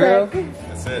skills on, girl.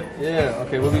 That's it. Yeah,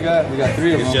 okay, what we got? We got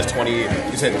three of them. It's just 20.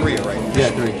 You said 3, right? Yeah,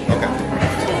 3.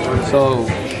 Okay. So.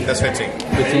 That's 15.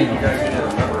 15, okay.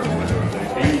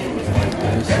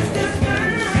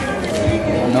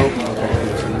 Nope. Okay,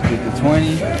 so let's get the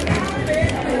 20.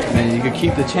 And you can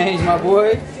keep the change, my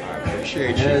boy.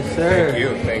 Appreciate you. Yes, sir. Thank you.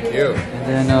 Thank you.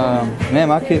 And then, man,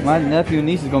 my nephew and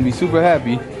niece is gonna be super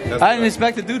happy. I didn't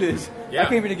expect to do this. Yeah. I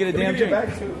came here to get a damn drink.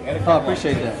 Oh,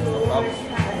 appreciate that.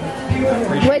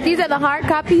 Wait, these are the hard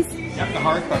copies? Yep, the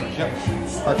hard covers. Yep.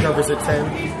 Hard covers at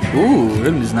 10. Ooh,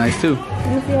 them is nice too.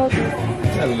 Let me see all these.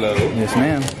 Hello. Yes,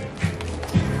 ma'am.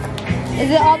 Is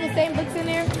it all the same books in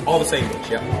there? All the same books.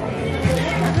 Yep.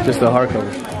 Just the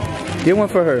hardcover. Get one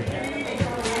for her.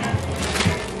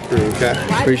 Okay.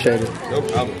 Appreciate it. No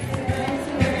problem.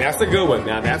 That's a good one.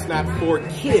 Now, that's not for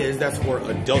kids. That's for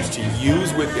adults to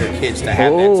use with their kids to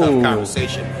have that tough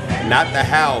conversation. Not the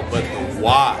how, but the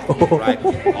why.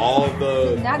 Right? All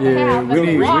the Not the how, but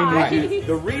the why.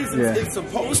 The reasons it's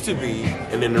supposed to be,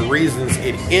 and then the reasons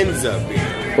it ends up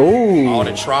being. Ooh. All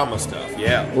the trauma stuff.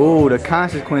 Yeah. Ooh, the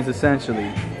consequence essentially.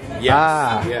 Yes.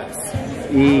 Ah. Yes.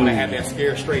 When I have that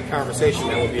scared straight conversation,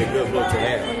 that would be a good book to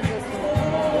have.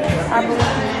 I believe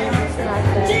in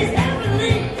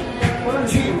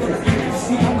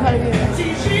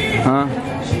Huh?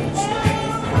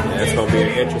 Yeah, it's gonna be an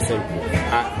interesting.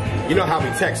 You know how we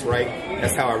text, right?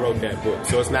 That's how I wrote that book.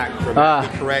 So it's not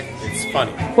grammatically correct. It's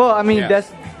funny. Well, I mean,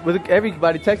 that's with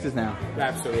everybody texts us now.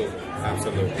 Absolutely,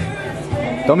 absolutely.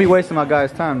 Don't be wasting my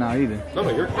guy's time now either. No,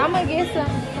 you're. I'm gonna get some.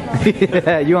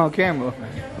 Yeah, you on camera.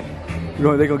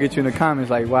 They're gonna get you in the comments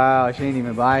like, wow, she ain't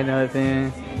even buy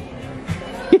nothing.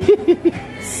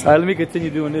 Alright, let me continue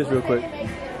doing this real quick.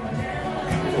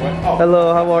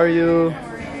 Hello, how are you?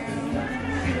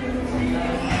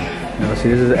 Now, see,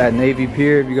 this is at Navy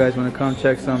Pier. If you guys want to come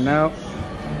check something out,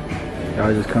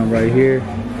 y'all just come right here.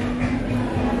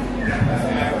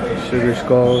 Sugar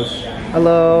Skulls.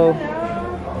 Hello.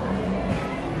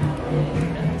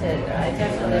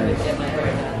 definitely would get my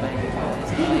hair done by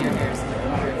your hair's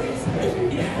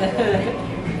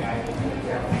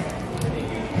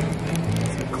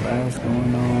Class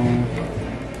going on.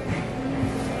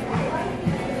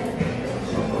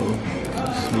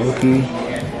 Smoky.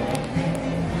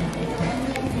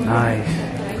 Nice.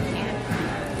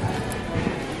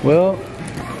 Well,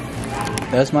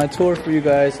 that's my tour for you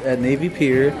guys at Navy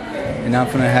Pier. And I'm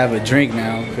gonna have a drink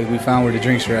now because we found where the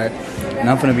drinks are at. And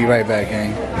I'm gonna be right back,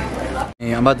 gang.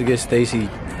 And I'm about to get Stacy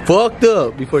fucked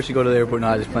up before she go to the airport. No,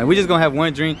 I just playing. We just gonna have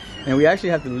one drink and we actually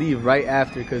have to leave right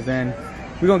after because then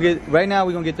we're gonna get, right now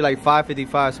we're gonna get to like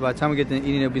 5:55. So by the time we get to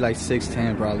eating, it'll be like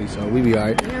 6:10 probably. So we be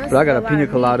alright. Yeah, but I got a pina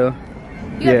colada.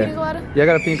 You got a pina colada? Yeah, I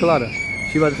got a pina colada.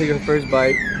 She about to take her first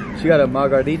bite. She got a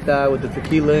margarita with the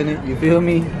tequila in it. You feel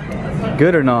me?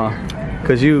 Good or not?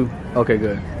 Cause you, okay,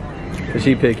 good. Cause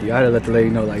she picky. I had to let the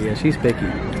lady know, like, yeah, she's picky.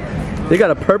 They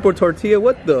got a purple tortilla.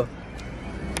 What the?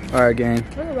 All right, gang.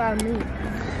 That's a lot of meat.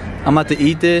 I'm about to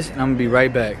eat this, and I'm gonna be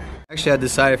right back. Actually, I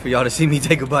decided for y'all to see me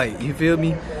take a bite. You feel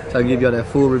me? So I can give y'all that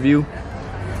full review.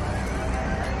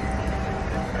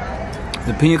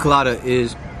 The pina colada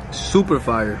is super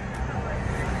fire.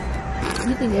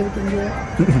 You think everything's good?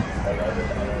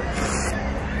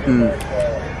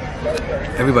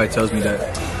 Everybody tells me that,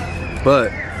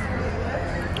 but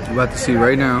we're about to see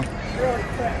right now.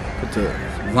 Put the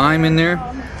lime in there.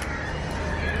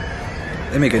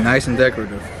 They make it nice and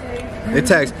decorative. They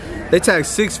tax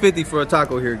 $6.50 for a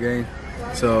taco here, gang.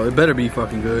 So it better be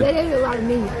fucking good. They gave a lot of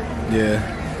meat. Yeah,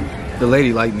 the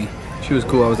lady liked me. She was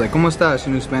cool. I was like, "Cómo estás?" She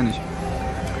knew Spanish.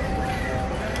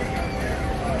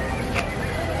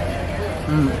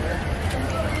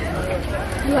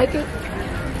 You like it?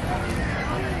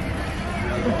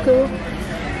 It's cool.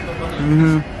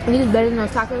 You think it's better than those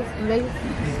tacos in Vegas?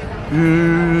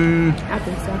 I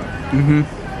think so.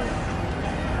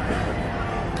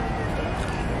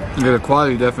 Yeah, the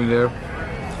quality definitely there.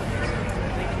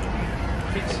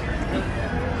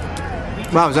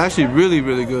 Wow, it's actually really,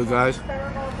 really good, guys.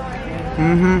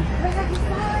 I'm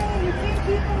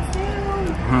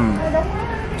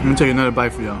gonna take another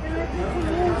bite for y'all.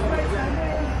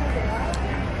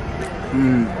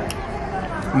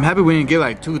 I'm happy we didn't get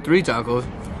like 2 or 3 tacos.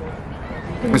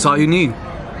 That's all you need.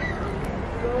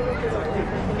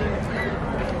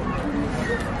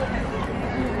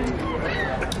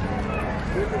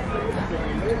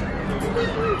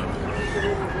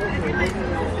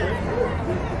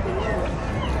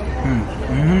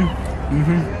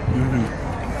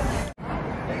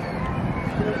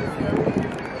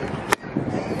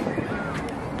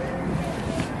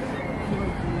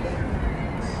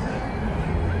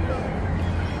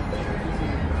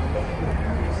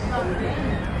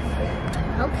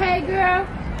 Okay, girl.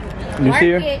 You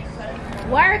see her?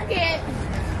 Work it.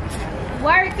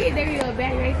 Work it. There you go,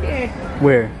 back right there.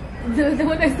 Where? The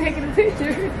one that's taking the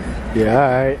picture. Yeah,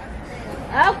 alright.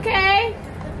 Okay.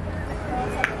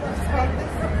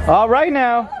 Alright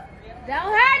now.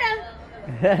 Don't hurt him.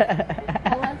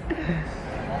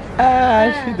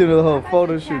 She did a whole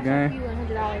photo shoot, gang.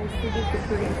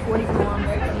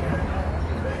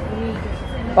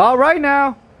 Alright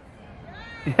now.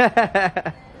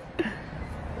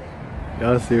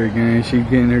 Y'all see her, gang. She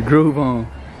getting her groove on.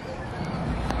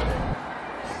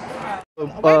 Wait a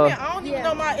minute, I don't even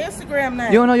know my Instagram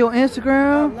name. You don't know your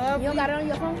Instagram? Lovely. You don't got it on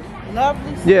your phone?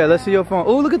 Lovely. Yeah, let's see your phone.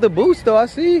 Oh, look at the boost though. I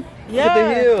see. Look at the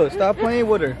Yeah. heel. Stop playing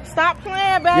with her. Stop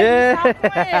playing, baby. Yeah. Stop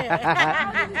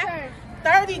playing.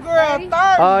 30, girl. 30.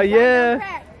 Oh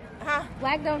yeah. Huh?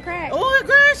 Black don't crack. Oh,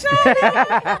 girl, shawty.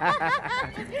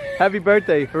 Happy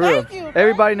birthday, for real. Thank you,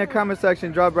 Everybody in the comment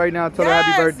section, drop right now. Tell her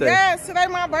happy birthday. Yes, today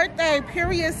my birthday.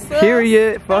 Period, sis.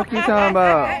 Period. Fuck you talking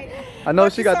about. I know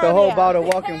What she you got the saw whole there? bottle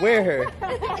walking with her.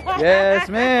 Yes,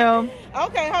 ma'am.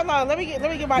 Okay, hold on. Let me get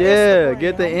my Yeah, Instagram.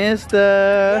 get the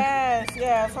Insta.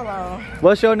 Yes, hold on.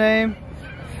 What's your name?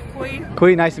 Queen.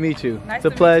 Queen, nice to meet you. Nice It's a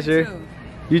to meet pleasure.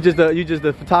 you too. You just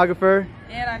a photographer?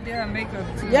 And I did her makeup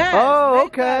too. Yes. Oh,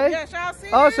 makeup. okay. Yes, y'all see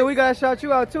Oh, that? so we gotta shout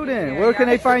you out too then. Yeah, Where can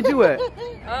yeah. they find you at?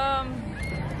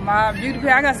 My beauty page,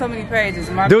 I got so many pages.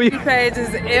 My Do you? beauty page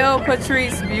is L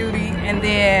Patrice Beauty, and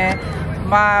then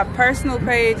my personal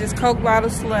page is Coke Bottle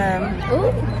Slim.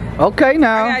 Ooh. Okay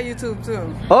now. I got YouTube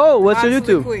too. Oh, what's your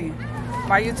Modestly YouTube? Queen.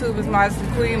 My YouTube is Modestly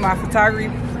Queen. My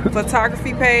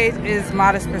photography page is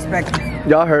Modest Perspective.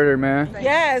 Y'all heard her, man.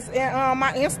 Yes, and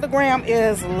my Instagram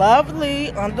is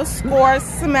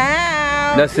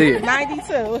lovely_smile. Let's see it.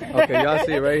 92. Okay, y'all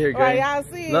see it right here, Right, guys.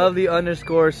 y'all see it.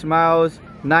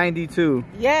 Lovely_smiles92.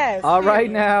 Yes. All right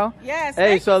yes. now. Yes. Hey,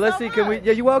 thank so you let's so see. Can we? much.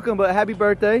 Yeah, you're welcome. But happy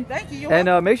birthday. Thank you.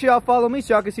 And make sure y'all follow me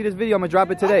so y'all can see this video. I'm gonna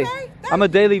drop it today. Okay, I'm a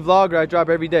daily vlogger. I drop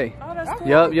every day. Oh, that's Okay.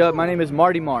 Yup. My name is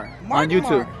Martymar on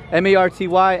YouTube.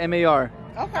 M-A-R-T-Y-M-A-R.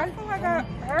 Okay. I feel like I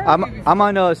heard I'm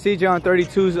on CJ on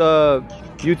 32's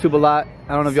YouTube a lot.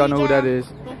 I don't know if y'all know who that is.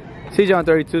 CJ on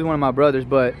 32 is one of my brothers,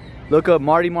 but look up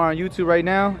Martymar on YouTube right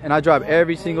now, and I drop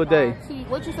every single day.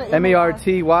 What you say?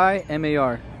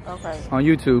 M-A-R-T-Y-M-A-R. Okay. On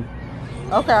YouTube.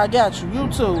 Okay, I got you.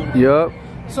 YouTube. Yup.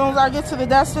 As soon as I get to the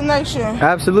destination.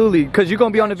 Absolutely, because you're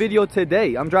going to be on the video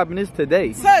today. I'm dropping this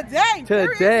today.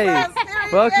 Today.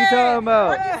 Fuck you talking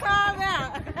about?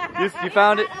 You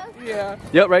found it? Yeah.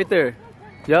 Yep, right there.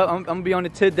 Yep, I'm going to be on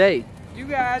it today. You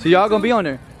got So y'all going to be on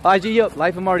there. IG, yup,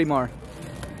 Life of Martymar.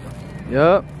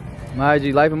 Yup. My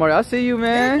IG, Life of Martymar. I see you,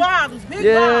 man. Big bottles, big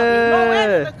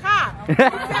yeah. bottles. No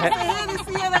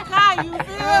Hennessy in the car, you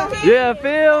feel me? Yeah,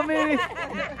 feel me?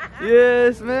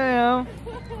 Yes, ma'am.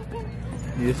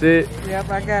 You see it? Yep,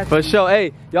 I got you. For sure.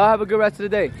 Hey, y'all have a good rest of the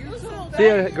day. See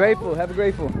you. Grateful. Have a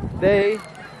grateful day.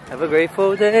 Have a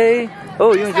grateful day.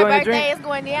 Oh, you enjoying the drink? Her birthday is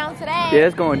going down today. Yeah,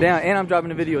 it's going down. And I'm dropping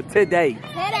the video today.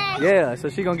 Yeah, so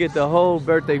she gonna get the whole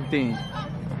birthday thing.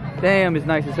 Damn, it's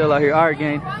nice as hell out here. All right,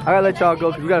 gang. I gotta let y'all go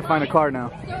because we gotta find a car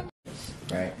now.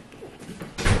 Right.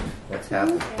 What's half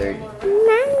of 30?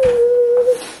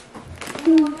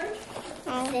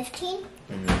 15?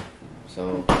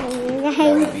 So,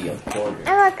 that would be a quarter.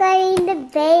 I'm going the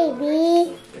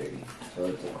baby. 30. So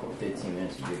it's a 15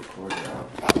 minutes to get a quarter out.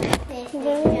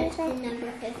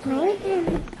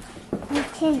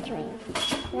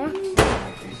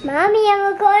 Mommy, I'm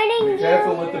recording you. Be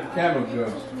careful with the camera,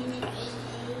 girl.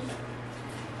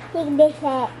 Take this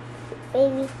hat,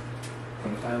 baby.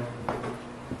 Sometimes.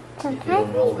 Sometimes You don't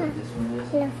know what this one is.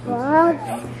 the frog.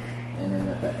 And then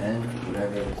at the end,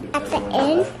 whatever. At the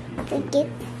end, we get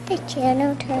the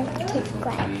channel to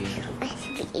subscribe as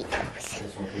videos.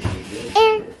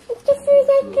 And it's just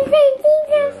like the same thing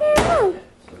as the home.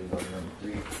 So we go to number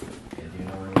 3. And you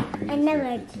know number 3? And number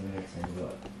 15 minutes and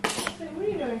what? What are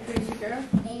you doing, crazy girl?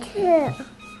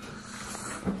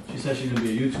 2. She said she's gonna be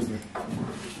a YouTuber.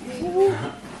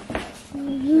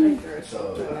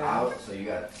 So you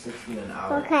got 16 an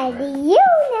hour. Okay, do you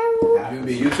know? You gonna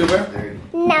be a YouTuber?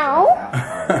 No.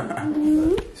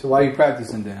 So why are you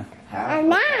practicing then? I'm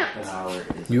not.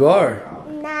 You are.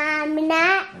 No, I'm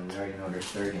not. And we already know there's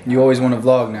 30. You always want to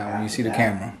vlog now when you see the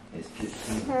camera. It's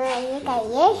 15. Look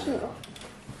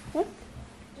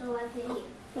at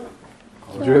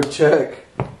you. Drip check.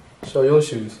 Show your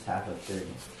shoes. It's half of 30.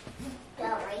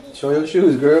 Show your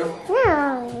shoes, girl.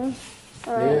 No.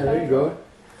 Yeah, there you go.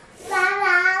 Wow,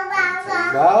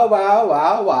 Wow, wow,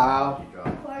 wow, wow.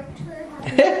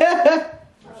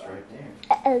 It's right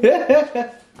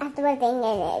there. After my thing in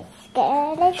it.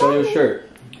 Show your shirt.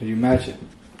 Can you match it?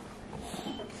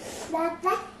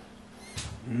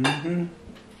 Mm-hmm.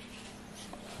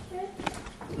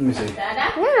 Let me see.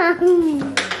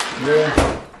 No. Yeah.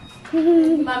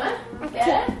 Mama?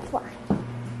 Dad?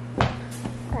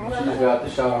 She just got out the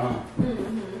shower, huh?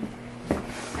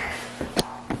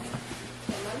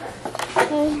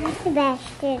 Hey,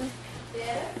 Sebastian.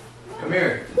 Come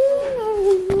here.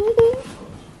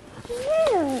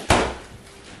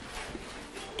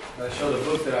 Let's show the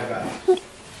book that I got.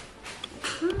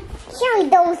 Show me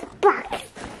those books.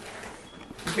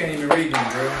 You can't even read them,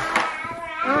 girl.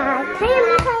 Play on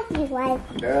my puppy wife.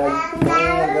 Girl,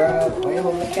 why you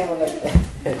holding the camera like that?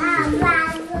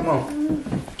 Come on.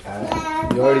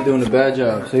 You're already doing a bad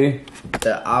job, see?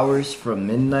 The hours from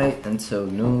midnight until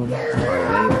noon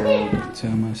are labeled.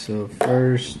 Tell myself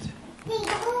first.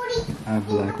 I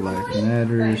Black Lives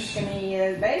Matters.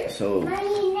 So, you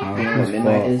know what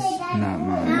midnight is? Not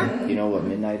mine. You know what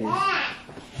midnight is?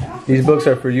 These books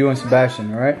are for you and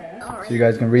Sebastian, alright? So you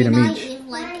guys can read them each.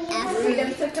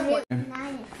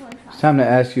 It's time to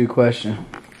ask you a question.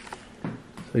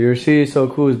 So you're She's So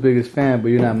Cool's biggest fan, but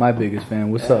you're not my biggest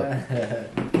fan. What's up?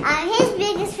 I'm his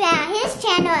biggest fan on his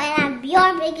channel, and I'm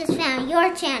your biggest fan on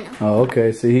your channel. Oh,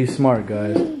 okay. See, he's smart,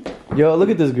 guys. Yo, look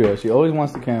at this girl. She always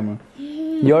wants the camera.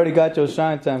 You already got your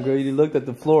shine time, girl. You looked at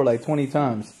the floor like 20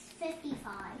 times.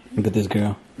 55. Look at this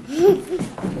girl.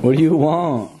 What do you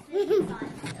want?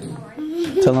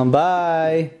 Tell them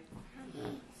bye.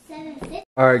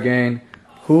 Alright, gang.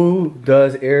 Who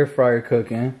does air fryer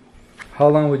cooking? How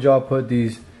long would y'all put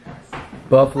these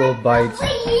buffalo bites,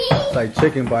 like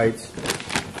chicken bites?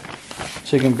 These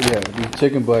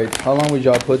chicken bites. How long would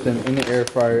y'all put them in the air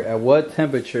fryer? At what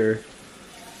temperature?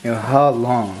 And how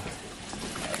long?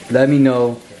 Let me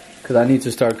know, cause I need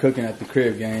to start cooking at the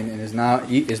crib, gang. And it's not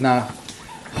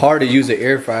hard to use an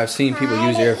air fryer. I've seen people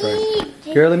use air fryer.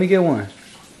 Girl, let me get one.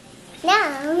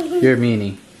 No. You're a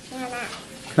meanie.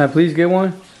 Can I please get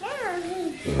one?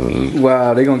 No.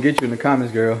 Wow, they gonna get you in the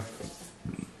comments, girl.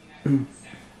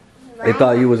 They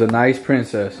thought you was a nice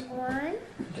princess. 1,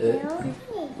 2,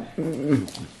 3.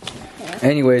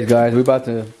 Anyways, guys, we about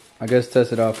to, I guess,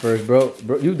 test it out first. Bro,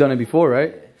 you've done it before,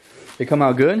 right? They come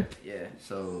out good? Yeah,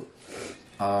 so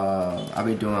I'll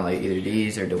be doing like either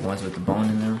these or the ones with the bone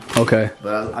in them. Okay.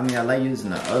 But I mean, I like using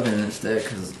the oven instead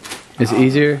because it's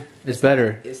easier. It's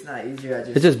better. It's not easier.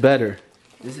 It's just better.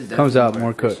 This is comes out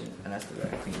more cooked. And that's the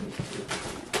better thing.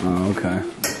 Oh, okay.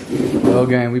 Well,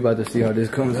 gang, we about to see how this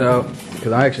comes out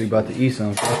because I actually about to eat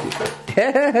some.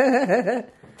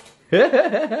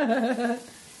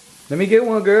 Let me get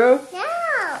one, girl. No.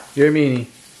 You're a meanie.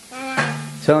 No.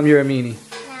 Tell him you're a meanie.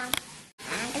 No.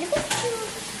 I'm gonna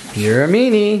push you. You're a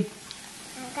meanie.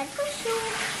 I'm gonna push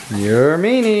you. You're a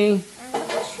meanie. I'm gonna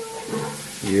push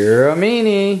you. You're a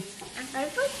meanie. I'm gonna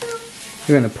push you.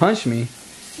 You're gonna punch me.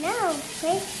 No,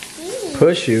 push me.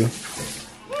 Push you.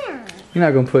 Yeah. You're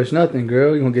not gonna push nothing,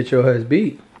 girl. You're gonna get your ass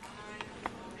beat.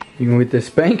 You gonna get this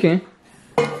spanking.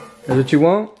 That's what you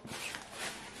want?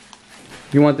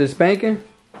 You want this spanking?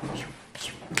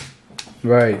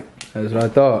 Right. That's what I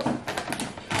thought.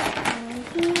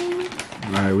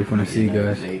 Alright, we finna see,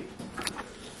 guys.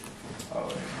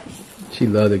 She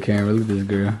love the camera. Look at this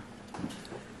girl.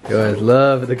 You guys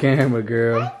love the camera,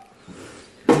 girl.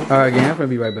 Alright, gang, I'm gonna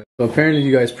be right back. So apparently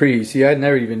you guys preheat. See, I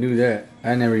never even knew that.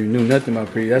 I never even knew nothing about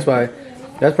preheat.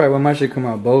 That's probably why my shit come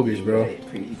out bogus, bro.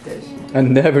 I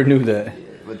never knew that.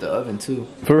 With the oven too.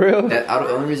 For real? The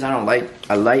only reason I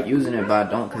like using it, but I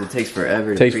don't because it takes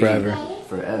forever. Takes forever.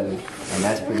 Forever, and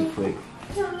that's pretty quick.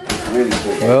 Really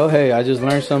quick. Well, hey, I just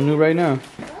learned something new right now.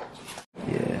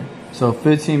 Yeah. So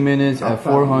 15 minutes at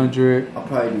 400. I'll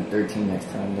probably do 13 next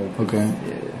time though. Okay.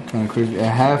 Yeah. Kind of crispy.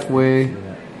 At halfway,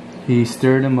 he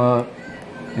stirred them up,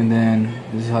 and then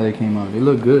this is how they came out. They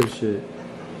look good, shit.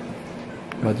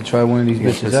 About to try one of these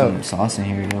bitches put out. some sauce in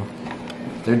here though.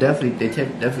 They definitely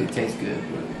taste good.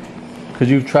 Cause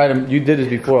you've tried them. You did this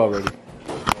before already.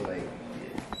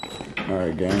 All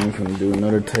right, gang. We're gonna do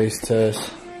another taste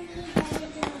test.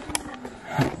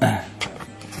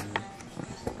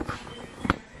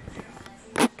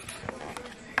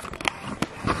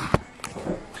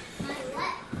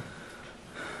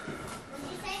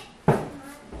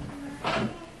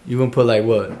 You gonna put like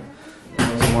what?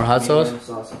 Some more hot sauce?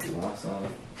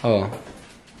 Oh.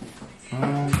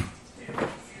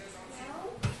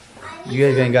 You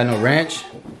guys ain't got no ranch?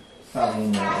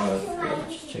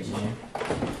 Chicken.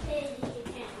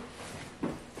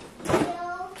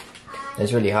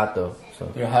 It's really hot though. So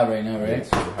They're hot right now, right? Yeah, it's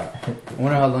super hot. I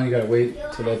wonder how long you gotta wait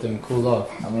to let them cool off.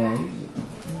 I mean,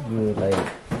 you would like.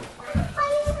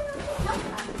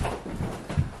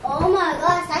 Oh my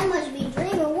gosh, I must be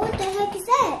dreaming. What the heck is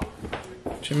that?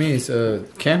 What you mean? It's a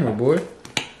camera, boy.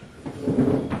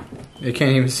 They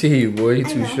can't even see you, boy. You're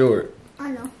too short.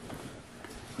 I know.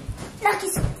 Knock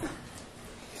it.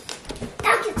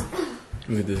 Knock it.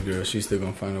 Look at this girl. She's still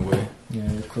gonna find a way. Yeah,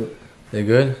 they're cool. They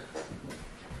good?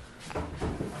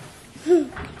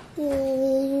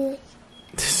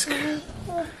 This girl.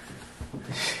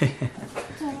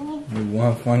 You're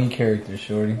one funny character,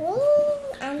 shorty.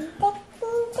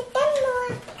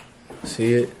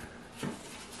 See it?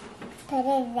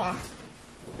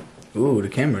 Ooh, the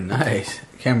camera nice.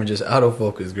 The camera just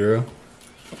autofocus, girl.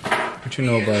 What you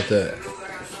know about that?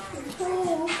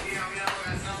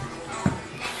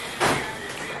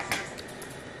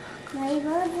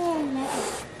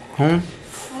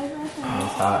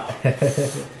 It's hot.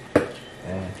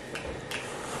 Yeah.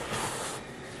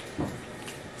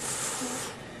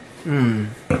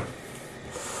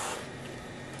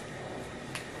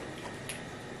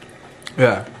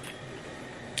 Yeah.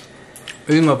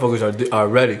 These motherfuckers are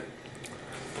ready.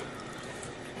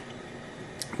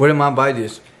 Where did mom buy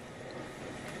this?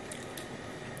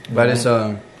 Buy this,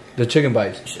 the chicken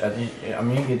bites. I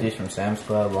mean, you get these from Sam's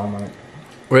Club, Walmart.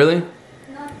 Really? No,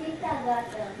 I think I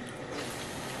got them.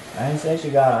 I didn't say she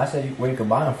got them. I said where you could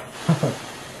buy them from.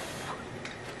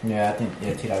 Yeah, I think,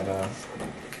 yeah, Tita got them.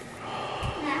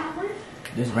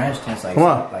 This ranch tastes like, come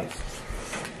on. Like,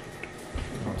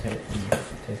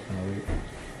 tastes kind of weird.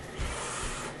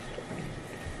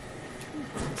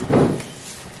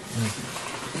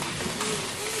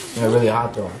 Yeah, really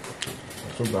hot though.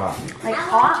 Super hot. Like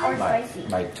hot or spicy?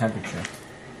 Like temperature.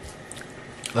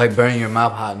 Like burning your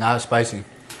mouth hot, not spicy.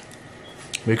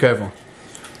 Be careful.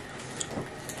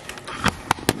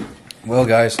 Well,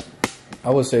 guys, I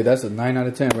would say that's a 9 out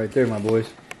of 10 right there, my boys.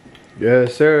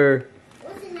 Yes, sir.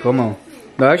 Come on.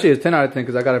 No, actually, it's 10 out of 10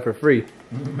 because I got it for free.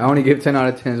 I only give 10 out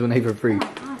of 10s when they for free.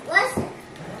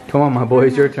 Come on, my boy,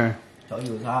 it's your turn. Told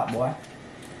you it was hot, boy.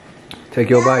 Take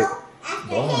your bite. After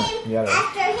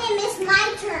him, it's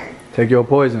my turn. Take your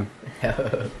poison.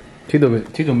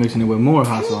 Tito mixing it with more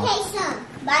hot Let me sauce. take some,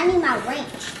 but I need my wrench.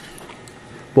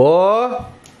 Boy.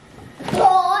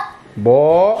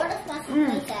 Where does plastic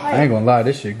plates at? I ain't gonna lie,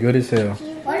 this shit good as hell.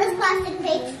 Where does plastic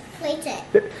plates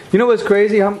at? You know what's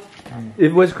crazy?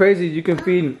 What's crazy, you can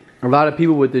feed a lot of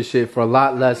people with this shit for a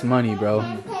lot less money, bro.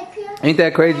 Ain't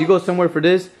that crazy? You go somewhere for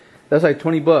this, that's like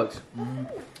 20 bucks.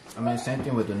 I mean, same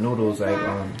thing with the noodles, like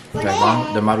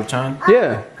the Maruchan.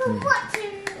 Yeah.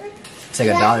 It's like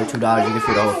 $1, $2. You can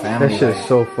feed the whole family. That shit's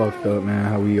so fucked up, man.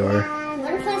 How we are.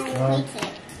 Where does plastic plates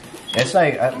at? It's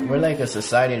like we're like a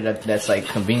society that's like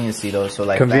conveniency though. So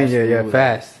like convenient, yeah,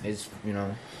 fast. It's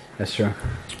That's true.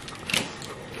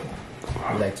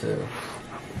 We like to.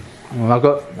 Lock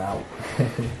up. Now.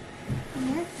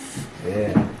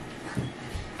 Yeah.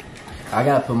 I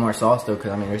gotta put more sauce though,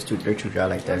 cause I mean they're too dry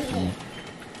like that for me.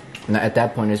 And at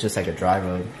that point, it's just like a dry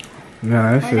rub.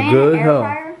 Nah, that shit good as hell.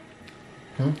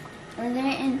 Are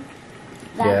they in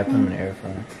Yeah, I put them in the air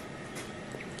fryer.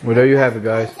 Well, there you have it,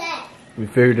 guys. We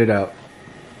figured it out.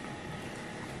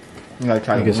 You gotta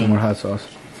try to get some more hot sauce.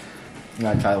 You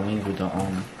gotta try the wings with the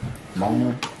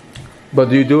Mona. But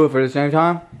do you do it for the same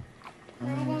time?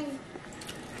 Can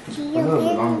you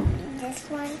open this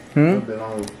one? Hmm?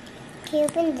 Can you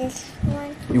open this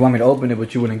one? You want me to open it,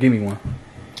 but you wouldn't give me one.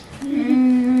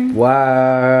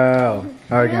 Wow.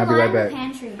 Alright, I'll be right back.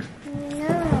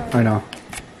 No. I know.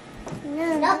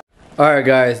 No. Alright,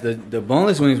 guys, the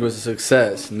boneless wings was a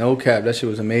success. No cap, that shit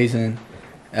was amazing.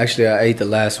 Actually, I ate the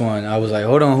last one. I was like,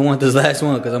 hold on, who wants this last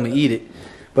one? Because I'm going to eat it.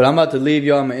 But I'm about to leave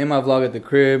y'all. I'm going to end my vlog at the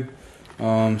crib.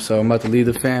 So I'm about to leave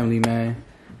the family, man.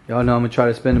 Y'all know I'm going to try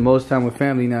to spend the most time with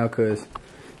family now because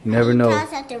you never know. I need to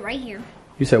tell something right here.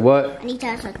 You said what? I need to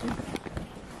tell something.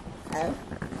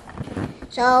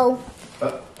 So,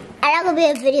 I'm not going to be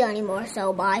in a video anymore,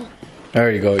 so bye. There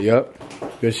you go, yup.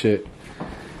 Good shit.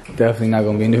 Definitely not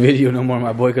going to be in the video no more,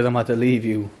 my boy, because I'm about to leave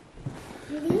you.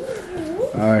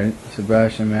 Alright,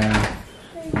 Sebastian, man.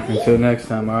 Until next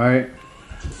time, alright?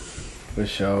 For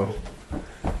sure.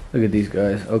 Look at these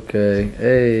guys. Okay.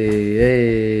 Hey,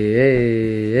 hey,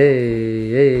 hey, hey,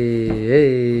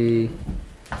 hey, hey.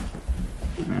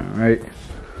 Alright.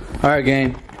 Alright,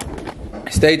 gang.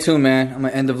 Stay tuned, man. I'm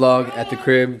going to end the vlog at the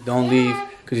crib. Don't leave,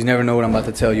 because you never know what I'm about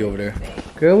to tell you over there.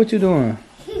 Girl, what you doing?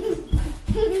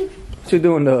 What you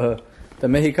doing, the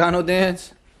Mexicano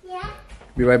dance? Yeah.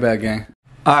 Be right back, gang.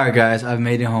 Alright, guys. I've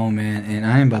made it home, man, and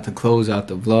I am about to close out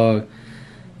the vlog.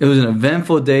 It was an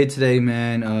eventful day today,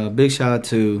 man. Big shout out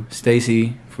to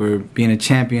Stacy for being a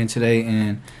champion today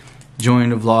and joining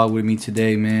the vlog with me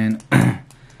today, man.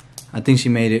 I think she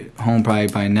made it home probably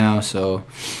by now. So,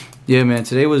 yeah, man,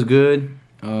 today was good.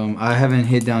 I haven't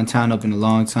hit downtown up in a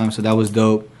long time, so that was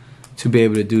dope to be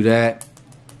able to do that.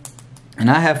 And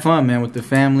I had fun, man, with the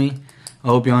family. I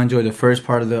hope y'all enjoyed the first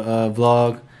part of the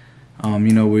vlog.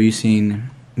 You know, where you seen,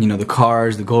 you know, the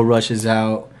cars, the gold rushes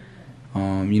out.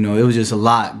 You know, it was just a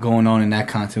lot going on in that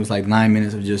content. It was like 9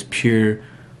 minutes of just pure,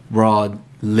 raw,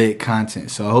 lit content.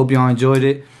 So I hope y'all enjoyed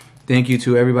it. Thank you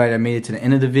to everybody that made it to the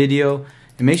end of the video.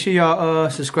 And make sure y'all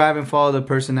subscribe and follow the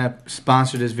person that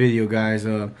sponsored this video, guys.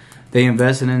 They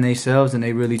invested in themselves and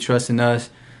they really trust in us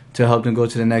to help them go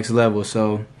to the next level.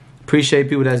 So appreciate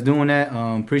people that's doing that.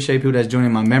 Appreciate people that's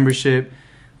joining my membership.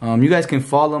 You guys can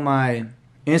follow my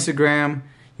Instagram.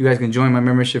 You guys can join my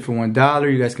membership for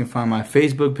 $1. You guys can find my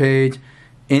Facebook page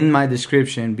in my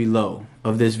description below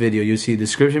of this video. You'll see the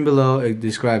description below. It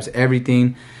describes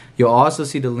everything. You'll also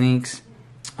see the links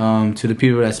to the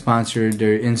people that sponsored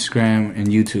their Instagram and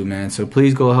YouTube, man. So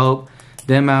please go help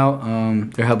them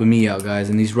out. They're helping me out, guys,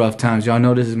 in these rough times. Y'all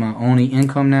know this is my only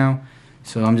income now.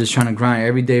 So I'm just trying to grind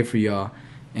every day for y'all.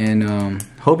 And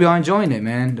hope y'all enjoying it,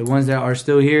 man. The ones that are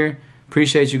still here,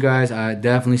 appreciate you guys. I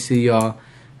definitely see y'all.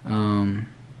 I'm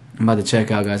about to check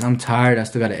out, guys. I'm tired. I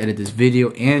still got to edit this video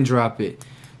and drop it.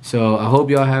 So I hope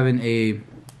y'all having a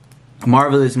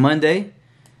marvelous Monday.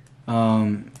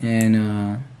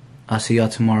 And I'll see y'all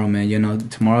tomorrow, man. You know,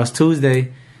 tomorrow's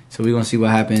Tuesday, so we're going to see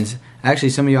what happens. Actually,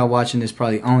 some of y'all watching this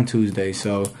probably on Tuesday,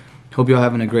 so hope y'all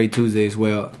having a great Tuesday as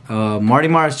well. Marty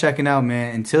Mar is checking out,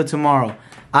 man. Until tomorrow,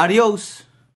 adios.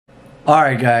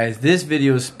 Alright, guys, this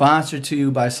video is sponsored to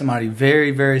you by somebody very,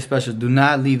 very special. Do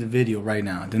not leave the video right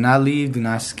now. Do not leave. Do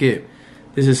not skip.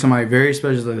 This is somebody very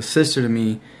special, like a sister to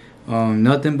me.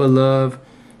 Nothing but love.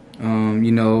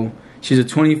 You know, she's a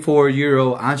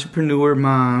 24-year-old entrepreneur,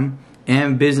 mom,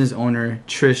 and business owner,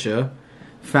 Trisha.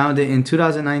 Founded in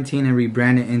 2019 and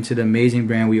rebranded into the amazing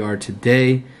brand we are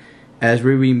today. As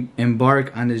we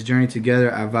embark on this journey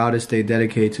together, I vow to stay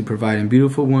dedicated to providing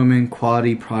beautiful women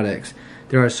quality products.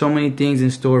 There are so many things in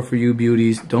store for you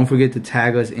beauties. Don't forget to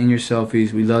tag us in your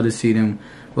selfies. We love to see them.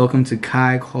 Welcome to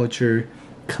Kai Culture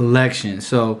Collection.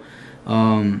 So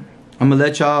I'm gonna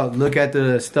let y'all look at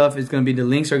the stuff. It's gonna be, the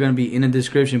links are gonna be in the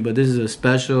description, but this is a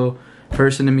special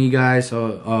person to me, guys.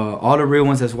 So all the real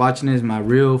ones that's watching this, my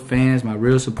real fans, my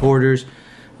real supporters,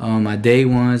 my day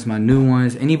ones, my new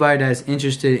ones, anybody that's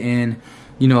interested in,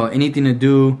 you know, anything to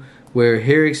do with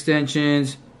hair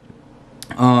extensions,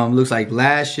 looks like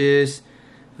lashes,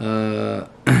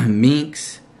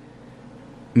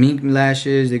 mink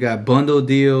lashes. They got bundle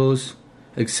deals,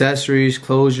 accessories,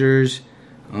 closures,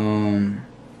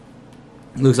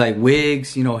 looks like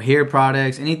wigs, you know, hair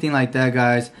products, anything like that,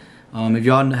 guys. If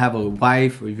y'all have a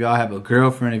wife, or if y'all have a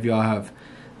girlfriend, if y'all have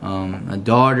a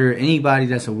daughter, anybody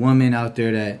that's a woman out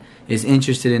there that is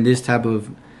interested in this type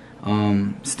of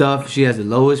stuff, she has the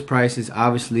lowest prices,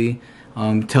 obviously.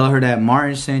 Tell her that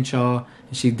Martin sent y'all,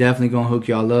 and she definitely gonna hook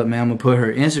y'all up, man. I'm gonna put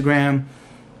her Instagram,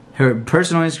 her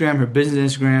personal Instagram, her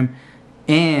business Instagram,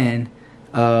 and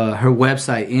her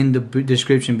website in the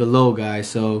description below, guys.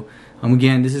 So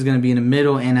again, this is gonna be in the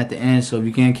middle and at the end, so if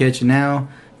you can't catch it now,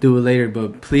 do it later.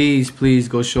 But please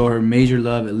go show her major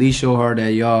love. At least show her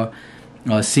that y'all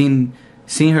seen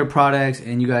her products,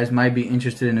 and you guys might be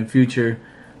interested in the future,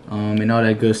 and all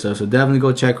that good stuff. So definitely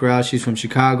go check her out. She's from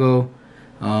Chicago,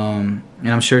 and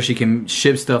I'm sure she can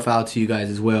ship stuff out to you guys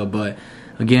as well. But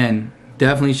again,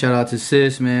 definitely shout out to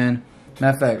sis, man.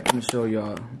 Matter of fact, let me show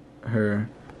y'all her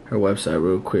website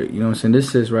real quick. You know what I'm saying?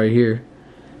 This sis right here,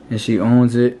 and she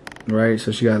owns it, right?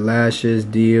 So she got lashes,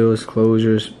 deals,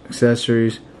 closures,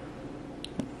 accessories,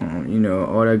 you know,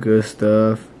 all that good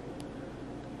stuff.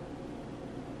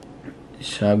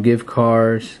 Shop gift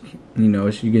cards, you know,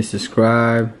 you can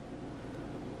subscribe.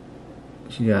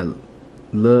 She got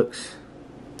looks,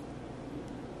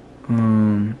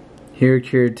 hair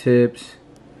care tips,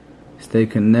 stay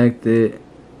connected,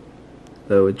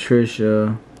 with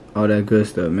Trisha, all that good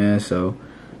stuff, man. So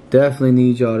definitely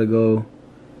need y'all to go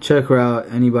check her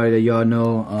out. Anybody that y'all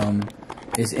know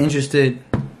is interested,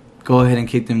 go ahead and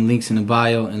kick them links in the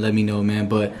bio and let me know, man.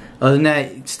 But other than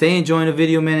that, stay enjoying the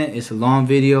video, man. It's a long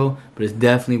video, but it's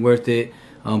definitely worth it.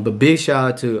 But big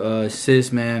shout out to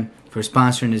sis, man, for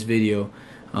sponsoring this video.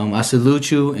 I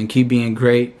salute you and keep being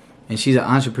great. And she's an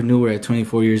entrepreneur at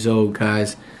 24 years old,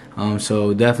 guys.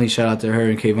 So definitely shout out to her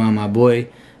and Kayvon, my boy.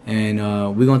 And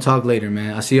we're gonna talk later,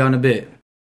 man. I'll see y'all in a bit.